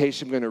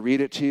application. I'm going to read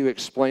it to you,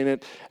 explain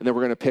it, and then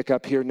we're going to pick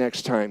up here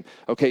next time.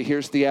 Okay,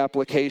 here's the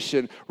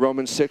application.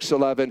 Romans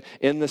 6:11.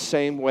 In the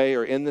same way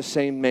or in the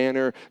same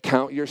manner,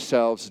 count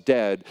yourselves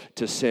dead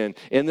to sin.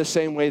 In the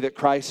same way that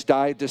Christ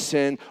died to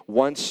sin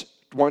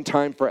one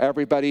time for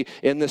everybody,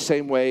 in the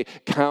same way,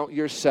 count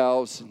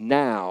yourselves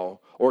now,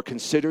 or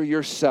consider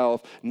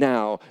yourself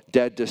now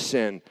dead to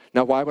sin.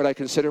 Now, why would I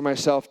consider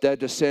myself dead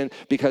to sin?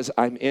 Because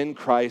I'm in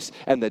Christ,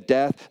 and the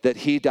death that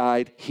he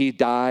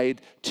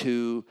died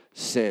to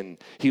sin.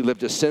 He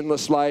lived a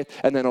sinless life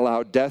and then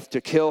allowed death to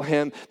kill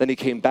him. Then he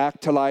came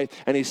back to life,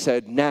 and he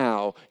said,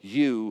 now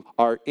you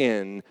are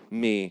in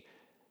me.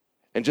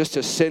 And just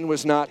as sin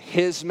was not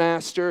his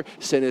master,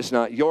 sin is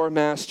not your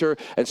master.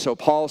 And so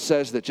Paul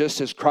says that just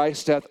as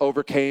Christ's death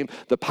overcame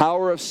the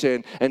power of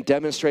sin and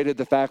demonstrated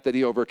the fact that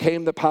he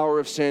overcame the power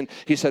of sin,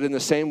 he said in the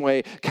same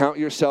way, count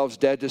yourselves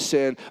dead to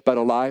sin, but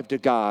alive to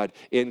God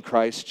in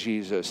Christ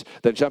Jesus.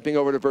 Then jumping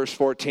over to verse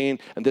 14,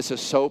 and this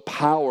is so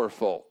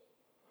powerful.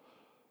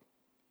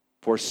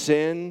 For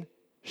sin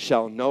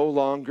shall no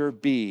longer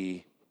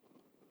be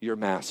your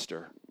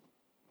master.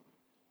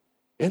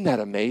 Isn't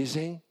that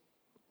amazing?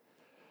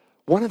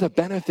 One of the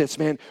benefits,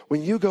 man,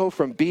 when you go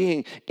from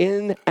being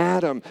in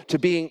Adam to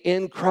being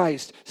in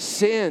Christ,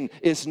 sin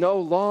is no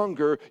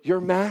longer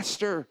your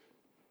master.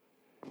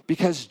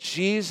 Because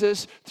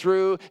Jesus,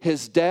 through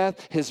his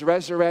death, his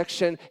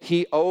resurrection,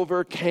 he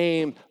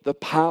overcame the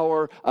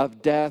power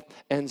of death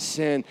and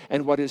sin.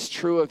 And what is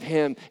true of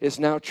him is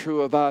now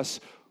true of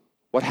us.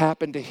 What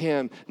happened to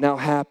him now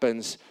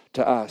happens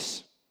to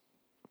us.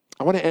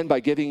 I want to end by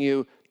giving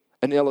you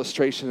an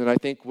illustration that I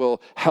think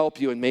will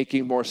help you in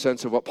making more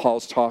sense of what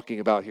Paul's talking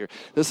about here.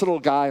 This little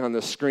guy on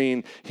the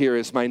screen here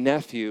is my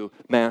nephew,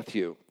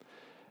 Matthew.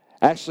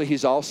 Actually,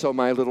 he's also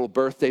my little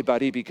birthday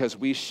buddy because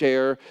we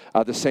share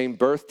the same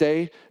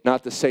birthday,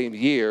 not the same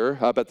year,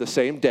 but the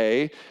same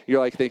day.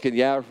 You're like thinking,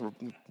 yeah,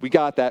 we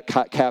got that,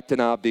 Captain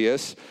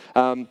Obvious.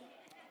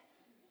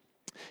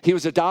 He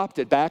was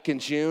adopted back in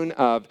June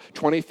of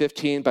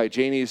 2015 by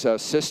Janie's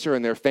sister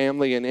and their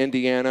family in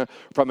Indiana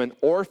from an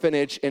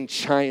orphanage in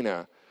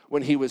China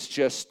when he was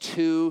just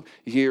 2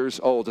 years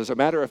old. As a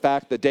matter of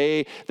fact, the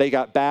day they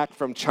got back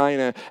from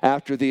China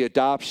after the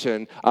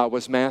adoption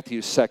was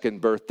Matthew's second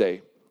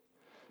birthday.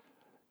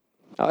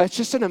 It's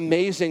just an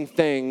amazing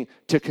thing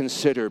to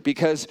consider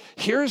because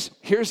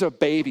here's a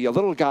baby, a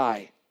little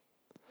guy,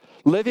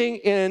 living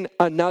in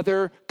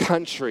another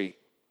country,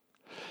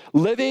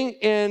 living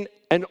in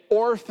an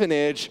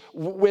orphanage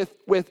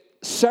with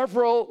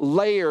several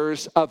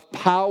layers of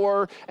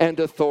power and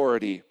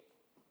authority.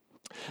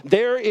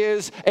 There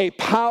is a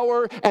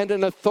power and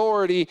an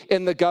authority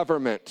in the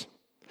government.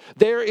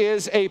 There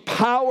is a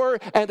power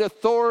and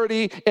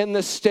authority in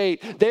the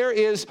state. There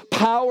is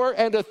power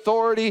and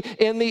authority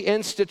in the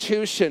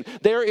institution.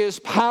 There is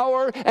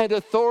power and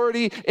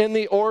authority in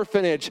the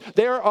orphanage.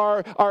 There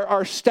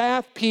are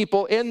staff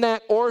people in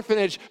that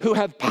orphanage who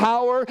have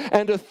power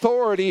and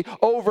authority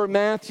over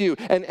Matthew.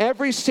 And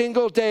every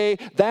single day,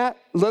 that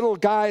little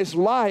guy's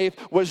life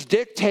was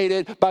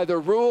dictated by the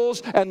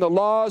rules and the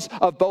laws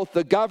of both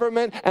the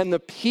government and the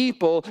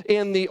people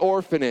in the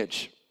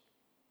orphanage.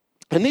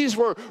 And these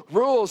were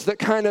rules that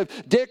kind of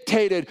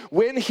dictated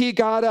when he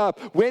got up,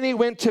 when he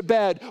went to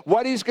bed,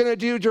 what he's going to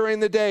do during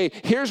the day.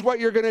 Here's what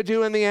you're going to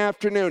do in the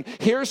afternoon.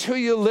 Here's who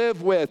you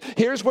live with.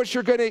 Here's what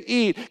you're going to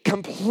eat.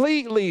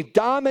 Completely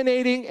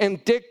dominating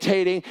and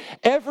dictating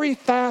every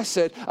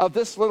facet of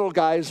this little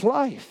guy's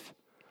life.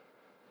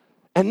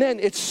 And then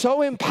it's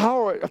so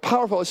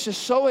powerful, it's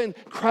just so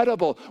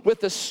incredible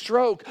with the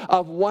stroke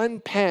of one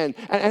pen.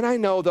 And I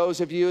know those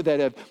of you that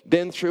have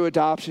been through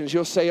adoptions,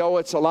 you'll say, oh,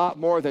 it's a lot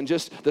more than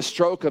just the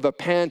stroke of a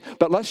pen.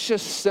 But let's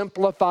just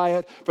simplify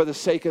it for the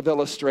sake of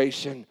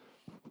illustration.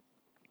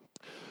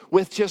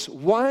 With just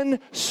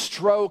one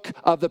stroke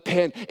of the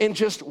pen, in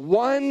just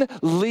one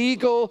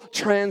legal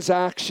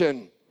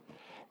transaction,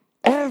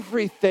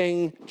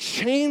 everything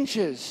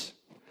changes.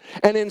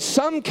 And in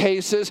some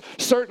cases,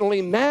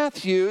 certainly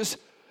Matthew's,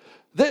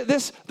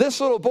 this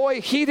little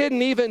boy, he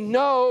didn't even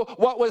know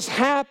what was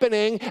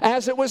happening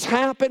as it was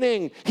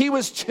happening. He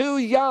was too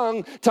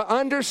young to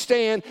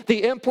understand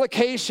the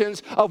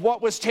implications of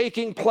what was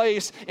taking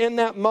place in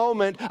that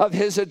moment of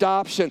his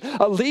adoption.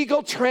 A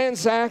legal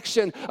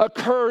transaction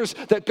occurs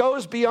that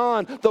goes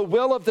beyond the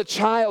will of the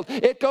child.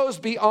 It goes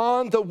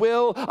beyond the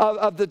will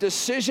of the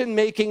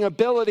decision-making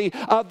ability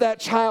of that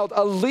child.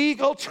 A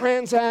legal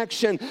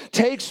transaction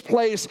takes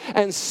place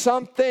and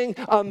something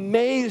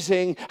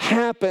amazing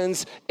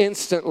happens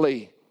instantly.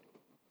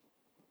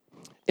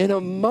 In a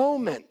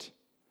moment,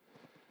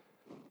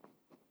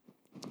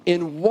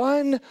 in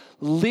one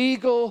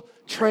legal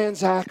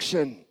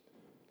transaction,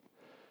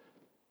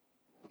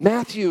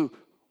 Matthew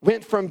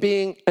went from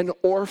being an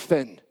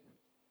orphan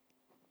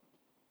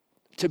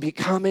to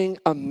becoming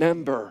a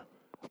member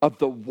of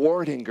the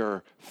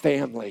Wardinger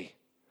family.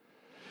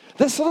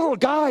 This little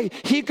guy,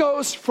 he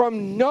goes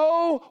from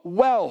no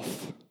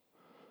wealth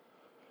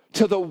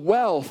to the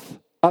wealth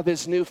of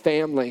his new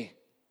family.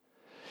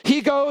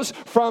 He goes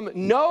from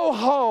no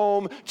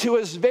home to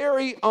his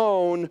very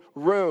own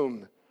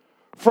room.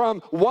 From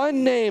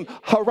one name,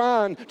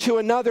 Haran, to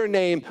another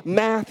name,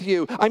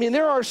 Matthew. I mean,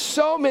 there are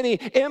so many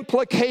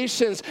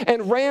implications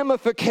and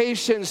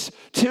ramifications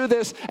to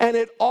this, and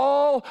it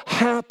all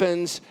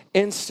happens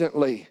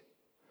instantly.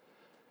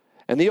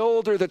 And the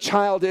older the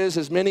child is,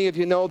 as many of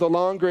you know, the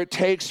longer it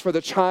takes for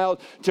the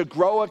child to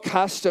grow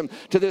accustomed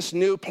to this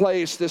new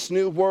place, this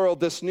new world,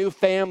 this new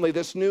family,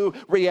 this new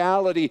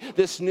reality,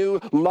 this new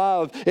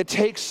love. It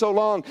takes so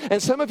long.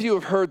 And some of you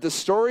have heard the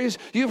stories.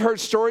 You've heard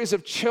stories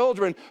of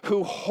children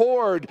who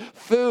hoard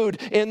food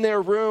in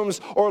their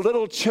rooms, or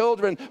little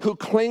children who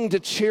cling to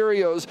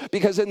Cheerios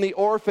because in the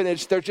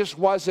orphanage there just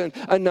wasn't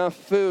enough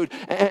food.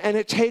 And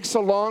it takes a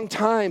long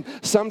time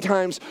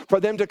sometimes for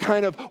them to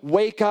kind of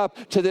wake up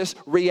to this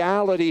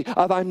reality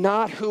of I'm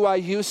not who I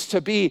used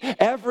to be.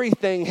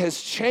 Everything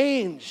has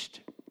changed.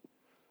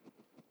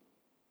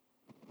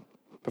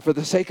 But for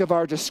the sake of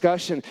our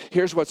discussion,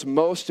 here's what's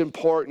most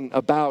important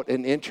about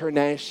an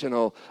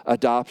international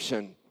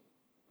adoption.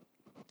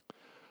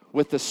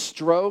 With the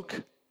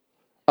stroke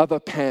of a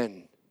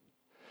pen,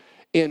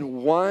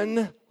 in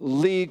one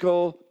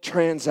legal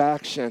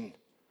transaction,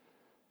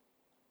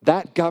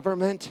 that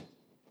government,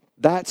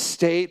 that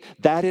state,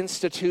 that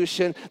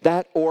institution,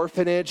 that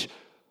orphanage,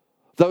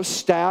 those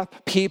staff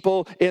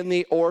people in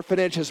the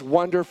orphanage, as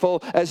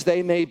wonderful as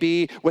they may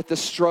be, with the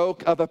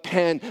stroke of a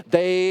pen,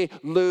 they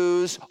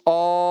lose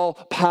all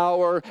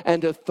power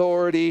and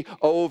authority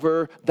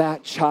over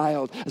that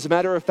child. As a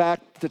matter of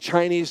fact, the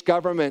Chinese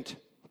government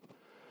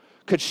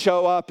could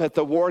show up at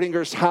the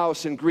Wardinger's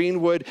house in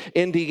Greenwood,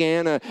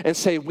 Indiana, and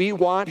say, we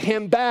want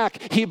him back.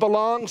 He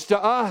belongs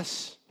to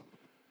us.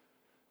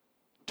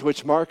 To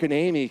which Mark and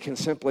Amy can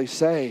simply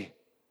say,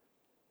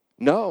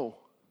 no,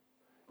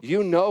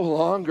 you no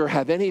longer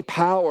have any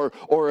power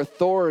or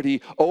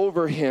authority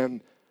over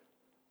him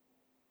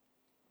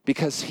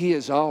because he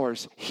is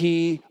ours.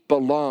 He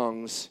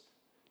belongs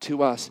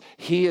to us.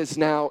 He is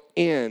now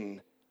in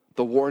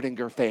the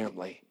Wardinger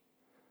family.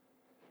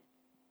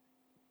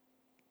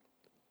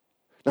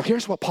 Now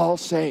here's what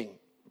Paul's saying.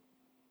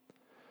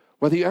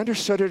 Whether you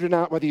understood it or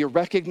not, whether you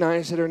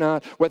recognize it or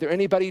not, whether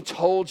anybody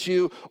told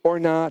you or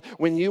not,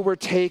 when you were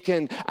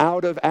taken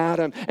out of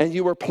Adam and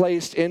you were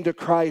placed into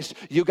Christ,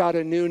 you got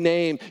a new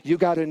name, you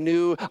got a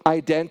new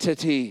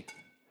identity.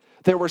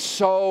 There were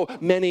so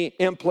many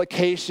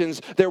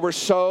implications. There were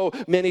so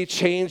many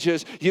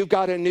changes. You've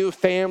got a new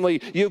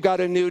family. You've got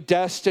a new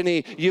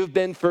destiny. You've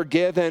been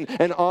forgiven,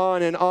 and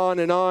on and on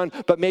and on.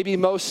 But maybe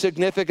most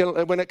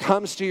significantly, when it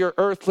comes to your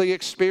earthly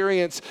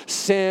experience,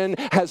 sin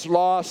has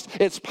lost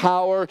its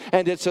power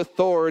and its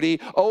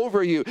authority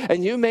over you.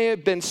 And you may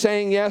have been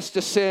saying yes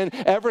to sin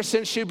ever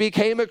since you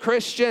became a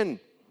Christian.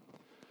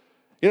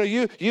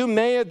 You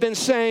may have been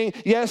saying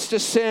yes to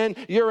sin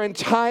your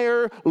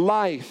entire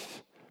life,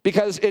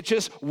 because it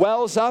just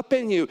wells up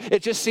in you.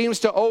 It just seems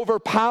to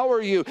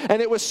overpower you. And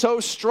it was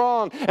so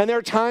strong. And there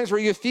are times where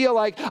you feel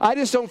like, I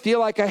just don't feel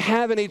like I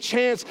have any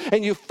chance.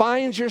 And you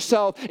find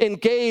yourself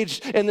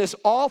engaged in this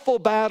awful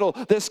battle,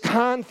 this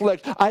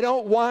conflict. I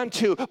don't want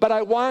to, but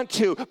I want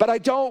to, but I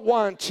don't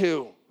want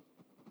to.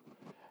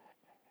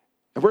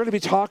 And we're going to be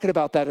talking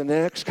about that in the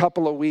next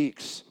couple of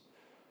weeks.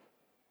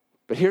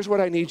 But here's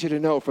what I need you to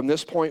know from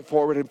this point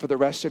forward and for the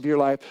rest of your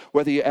life,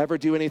 whether you ever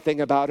do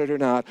anything about it or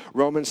not.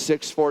 Romans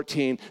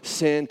 6:14,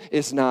 sin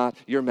is not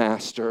your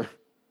master.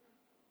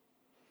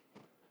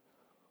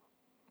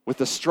 With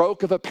the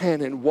stroke of a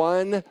pen in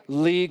one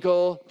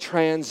legal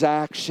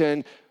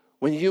transaction,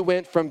 when you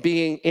went from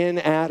being in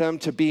Adam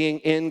to being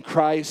in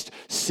Christ,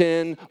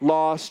 sin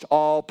lost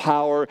all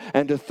power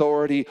and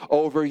authority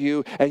over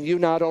you. And you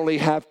not only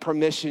have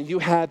permission, you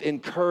have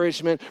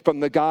encouragement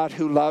from the God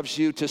who loves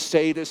you to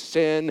say to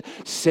sin,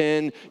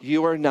 sin,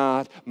 you are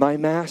not my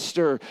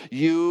master.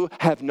 You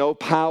have no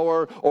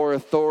power or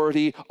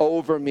authority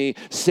over me.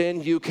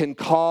 Sin, you can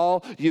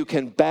call, you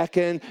can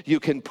beckon, you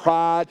can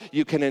prod,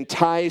 you can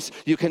entice,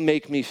 you can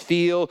make me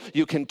feel,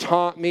 you can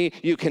taunt me,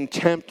 you can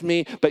tempt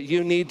me, but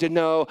you need to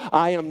know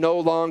I am no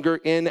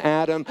longer in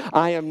Adam.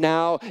 I am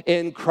now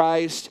in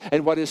Christ,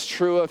 and what is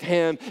true of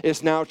him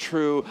is now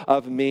true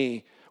of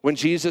me. When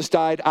Jesus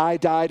died, I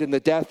died, and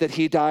the death that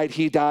he died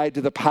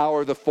to the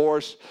power, the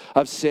force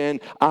of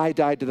sin. I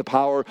died to the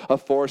power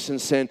of force and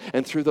sin,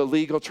 and through the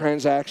legal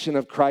transaction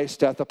of Christ's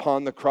death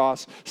upon the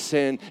cross,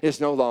 sin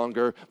is no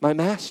longer my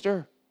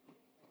master.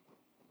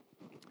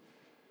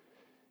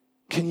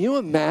 Can you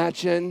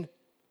imagine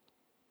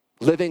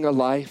living a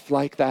life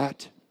like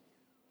that?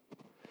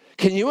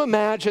 Can you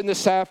imagine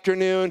this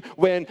afternoon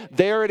when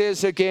there it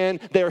is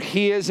again, there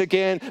he is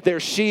again, there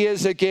she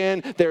is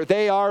again, there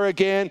they are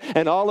again,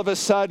 and all of a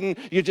sudden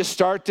you just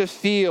start to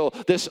feel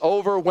this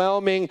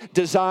overwhelming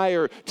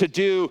desire to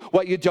do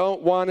what you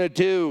don't want to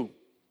do.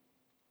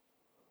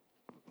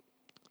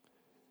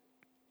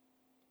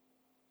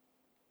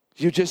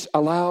 You just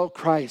allow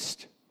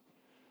Christ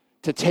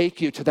to take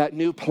you to that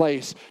new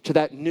place, to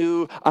that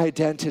new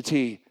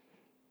identity,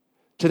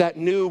 to that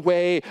new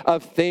way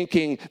of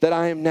thinking that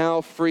I am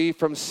now free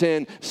from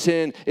sin.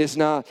 Sin is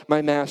not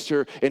my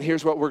master. And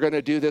here's what we're going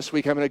to do this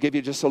week. I'm going to give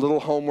you just a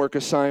little homework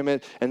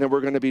assignment, and then we're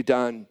going to be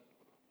done.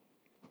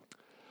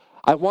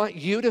 I want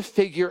you to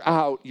figure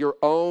out your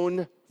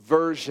own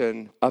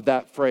version of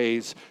that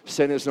phrase,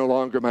 sin is no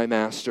longer my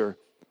master.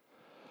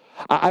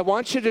 I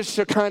want you just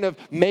to kind of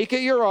make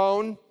it your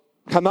own.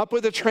 Come up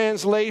with a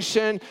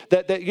translation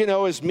that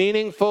is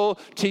meaningful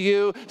to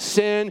you.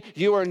 Sin,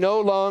 you are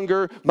no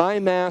longer my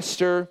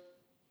master.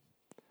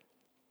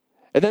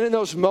 And then in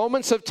those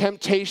moments of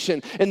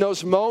temptation, in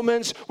those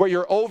moments where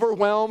you're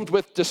overwhelmed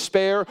with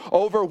despair,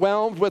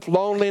 overwhelmed with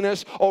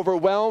loneliness,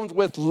 overwhelmed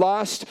with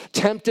lust,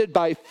 tempted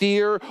by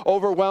fear,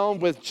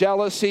 overwhelmed with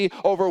jealousy,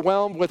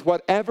 overwhelmed with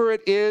whatever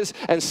it is,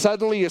 and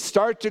suddenly you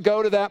start to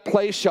go to that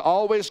place you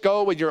always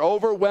go when you're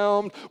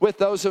overwhelmed with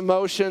those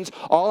emotions,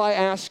 all I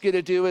ask you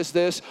to do is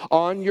this: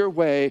 on your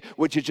way,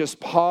 would you just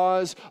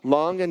pause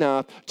long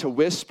enough to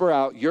whisper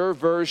out your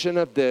version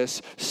of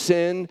this?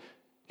 Sin,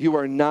 you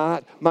are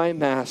not my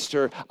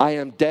master. I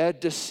am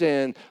dead to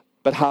sin,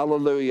 but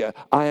hallelujah,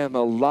 I am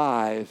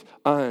alive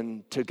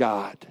unto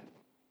God.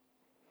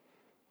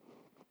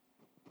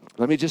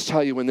 Let me just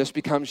tell you, when this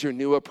becomes your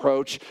new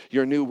approach,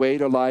 your new way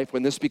to life,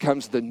 when this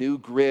becomes the new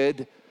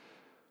grid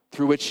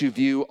through which you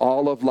view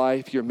all of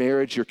life, your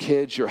marriage, your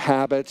kids, your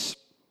habits,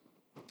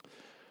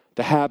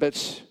 the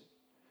habits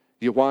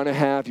you want to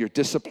have, your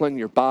discipline,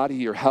 your body,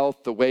 your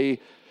health, the way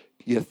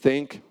you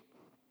think,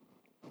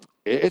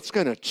 it's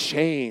going to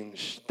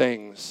change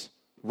things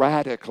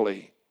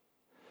radically,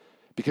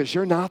 because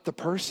you're not the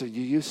person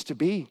you used to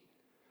be.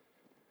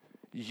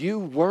 You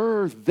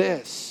were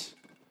this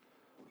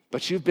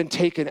But you've been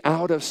taken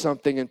out of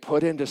something and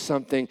put into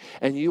something,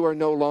 and you are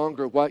no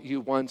longer what you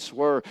once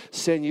were.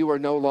 Sin, you are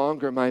no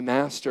longer my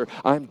master.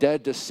 I'm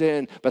dead to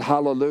sin, but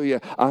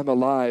hallelujah, I'm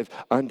alive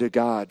unto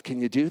God.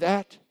 Can you do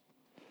that?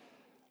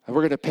 And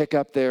we're going to pick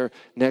up there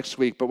next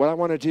week. But what I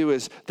want to do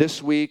is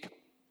this week,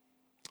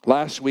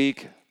 last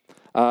week,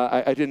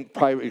 I didn't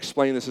probably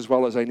explain this as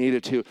well as I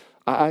needed to.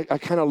 I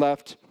kind of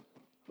left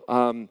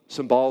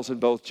some balls in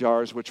both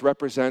jars, which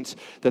represents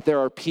that there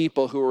are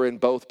people who are in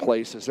both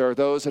places. There are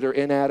those that are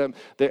in Adam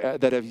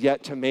that have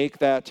yet to make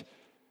that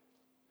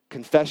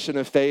confession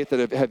of faith,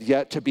 that have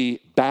yet to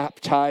be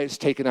baptized,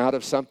 taken out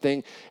of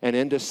something and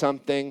into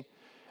something.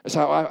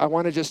 So I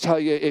want to just tell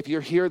you, if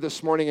you're here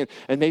this morning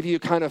and maybe you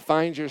kind of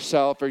find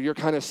yourself, or you're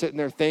kind of sitting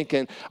there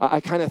thinking,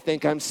 I kind of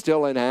think I'm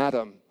still in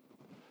Adam.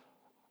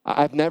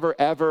 I've never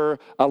ever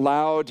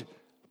allowed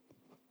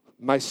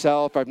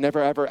myself, I've never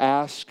ever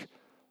asked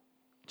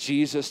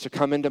Jesus to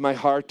come into my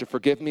heart, to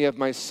forgive me of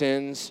my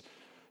sins,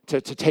 to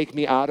take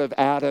me out of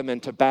Adam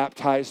and to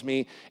baptize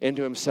me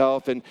into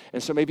himself. And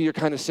so maybe you're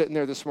kind of sitting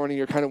there this morning,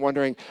 you're kind of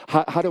wondering,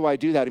 how do I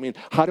do that? I mean,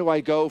 how do I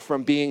go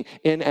from being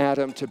in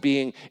Adam to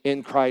being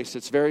in Christ?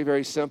 It's very,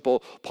 very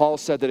simple. Paul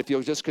said that if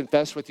you'll just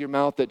confess with your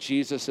mouth that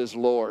Jesus is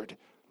Lord.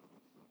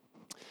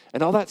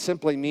 And all that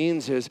simply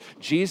means is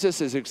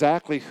Jesus is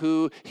exactly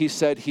who he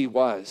said he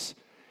was.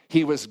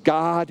 He was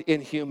God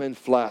in human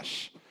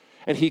flesh.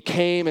 And he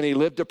came and he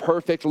lived a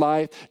perfect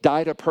life,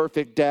 died a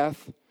perfect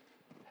death.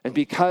 And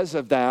because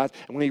of that,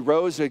 and when he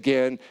rose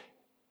again,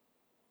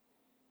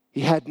 he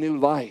had new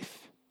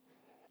life.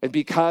 And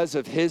because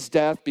of his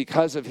death,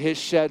 because of his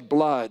shed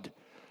blood,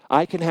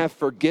 I can have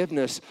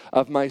forgiveness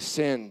of my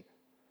sin.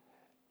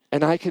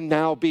 And I can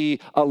now be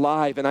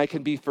alive and I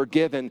can be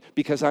forgiven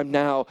because I'm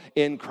now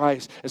in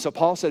Christ. And so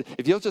Paul said,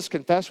 if you'll just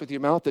confess with your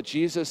mouth that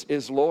Jesus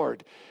is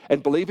Lord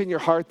and believe in your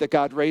heart that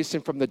God raised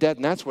him from the dead,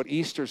 and that's what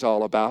Easter's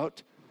all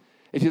about.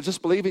 If you'll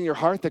just believe in your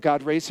heart that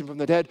God raised him from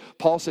the dead,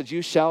 Paul said,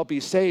 you shall be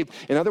saved.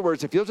 In other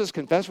words, if you'll just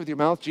confess with your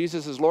mouth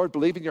Jesus is Lord,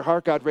 believe in your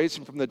heart God raised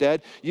him from the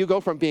dead, you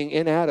go from being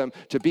in Adam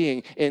to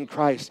being in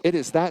Christ. It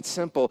is that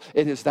simple.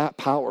 It is that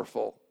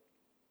powerful.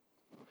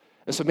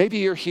 And so maybe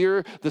you're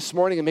here this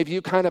morning and maybe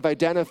you kind of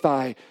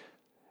identify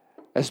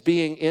as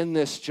being in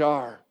this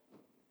jar.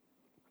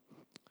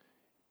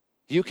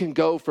 You can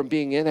go from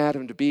being in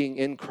Adam to being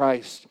in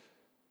Christ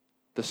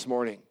this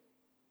morning.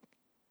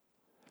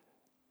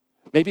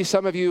 Maybe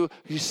some of you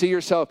see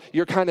yourself,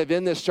 you're kind of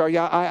in this jar.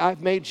 Yeah,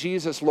 I've made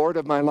Jesus Lord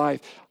of my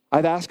life.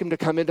 I've asked him to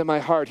come into my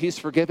heart. He's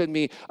forgiven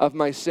me of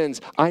my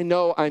sins. I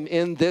know I'm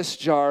in this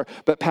jar,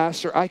 but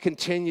Pastor, I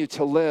continue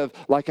to live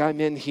like I'm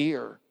in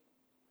here.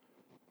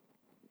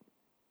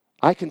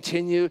 I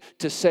continue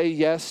to say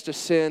yes to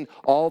sin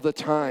all the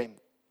time.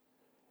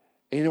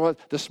 And you know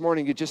what? This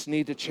morning you just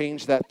need to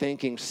change that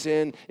thinking.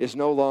 Sin is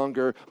no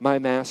longer my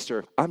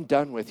master. I'm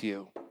done with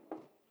you.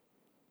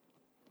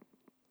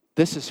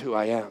 This is who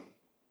I am.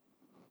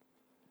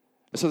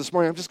 So this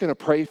morning, I'm just going to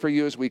pray for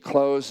you as we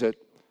close it,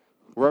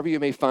 wherever you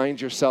may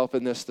find yourself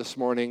in this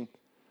morning,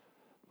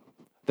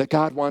 that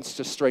God wants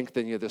to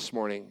strengthen you this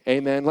morning.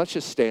 Amen. Let's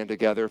just stand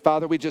together.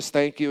 Father, we just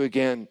thank you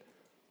again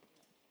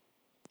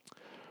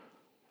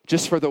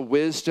just for the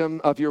wisdom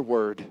of your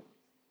word.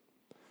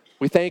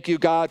 We thank you,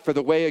 God, for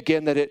the way,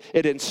 again, that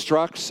it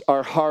instructs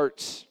our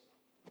hearts.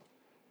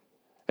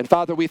 And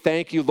Father, we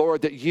thank you,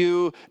 Lord, that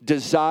you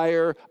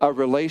desire a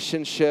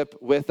relationship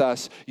with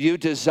us. You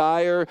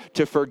desire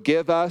to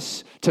forgive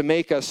us, to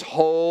make us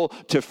whole,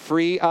 to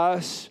free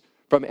us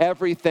from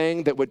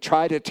everything that would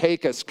try to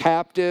take us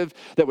captive,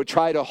 that would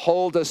try to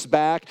hold us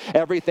back,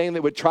 everything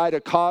that would try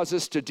to cause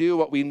us to do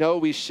what we know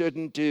we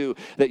shouldn't do.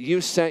 That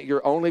you sent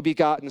your only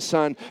begotten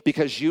Son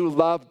because you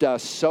loved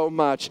us so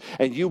much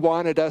and you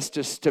wanted us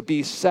to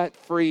be set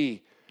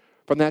free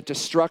from that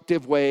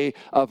destructive way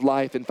of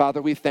life. And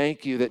Father, we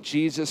thank you that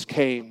Jesus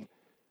came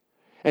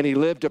and he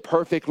lived a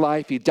perfect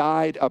life. He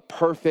died a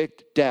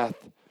perfect death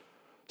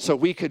so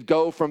we could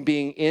go from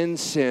being in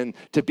sin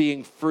to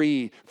being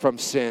free from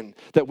sin.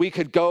 That we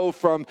could go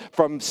from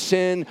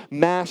sin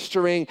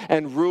mastering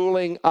and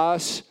ruling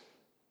us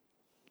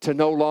to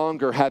no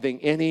longer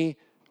having any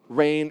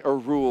reign or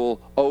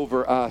rule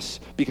over us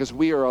because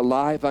we are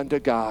alive unto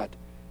God.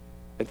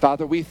 And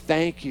Father, we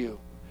thank you.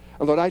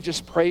 And Lord, I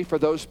just pray for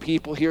those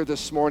people here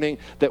this morning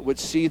that would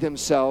see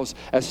themselves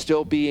as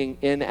still being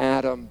in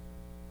Adam.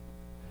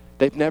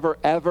 They've never,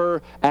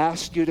 ever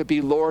asked you to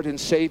be Lord and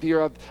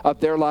Savior of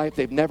their life.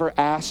 They've never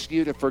asked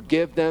you to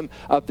forgive them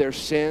of their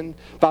sin.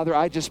 Father,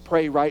 I just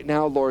pray right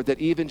now, Lord, that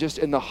even just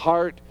in their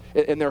heart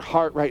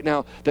right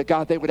now, that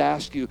God, they would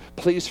ask you,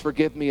 please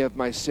forgive me of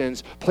my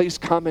sins. Please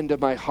come into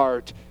my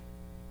heart.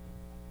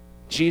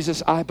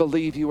 Jesus, I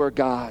believe you are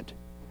God.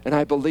 And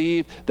I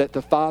believe that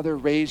the Father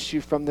raised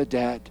you from the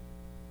dead.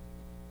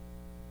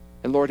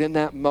 And Lord, in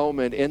that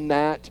moment, in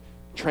that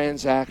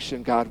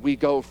transaction, God, we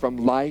go from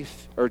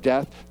life or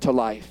death to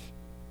life.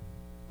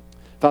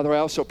 Father, I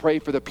also pray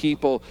for the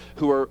people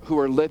who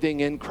are living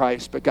in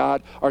Christ, but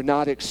God, are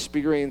not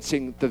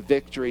experiencing the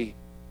victory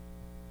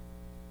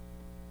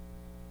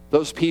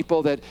Those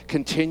people that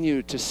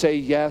continue to say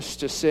yes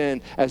to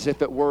sin as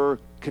if it were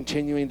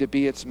continuing to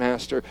be its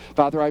master.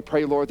 Father, I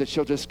pray, Lord, that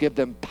you'll just give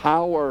them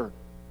power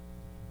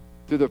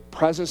through the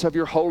presence of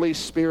your Holy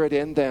Spirit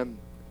in them.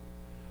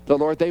 The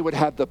Lord, they would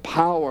have the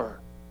power.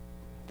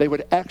 They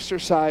would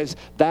exercise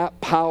that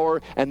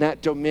power and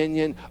that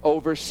dominion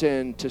over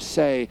sin to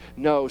say,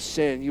 no,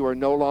 sin, you are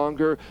no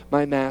longer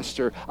my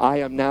master. I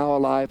am now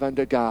alive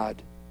unto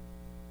God.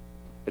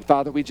 And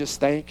Father, we just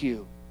thank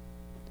you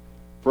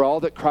for all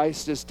that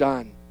Christ has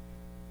done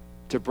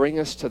to bring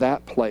us to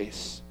that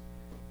place.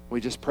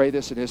 We just pray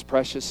this in his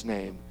precious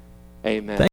name. Amen.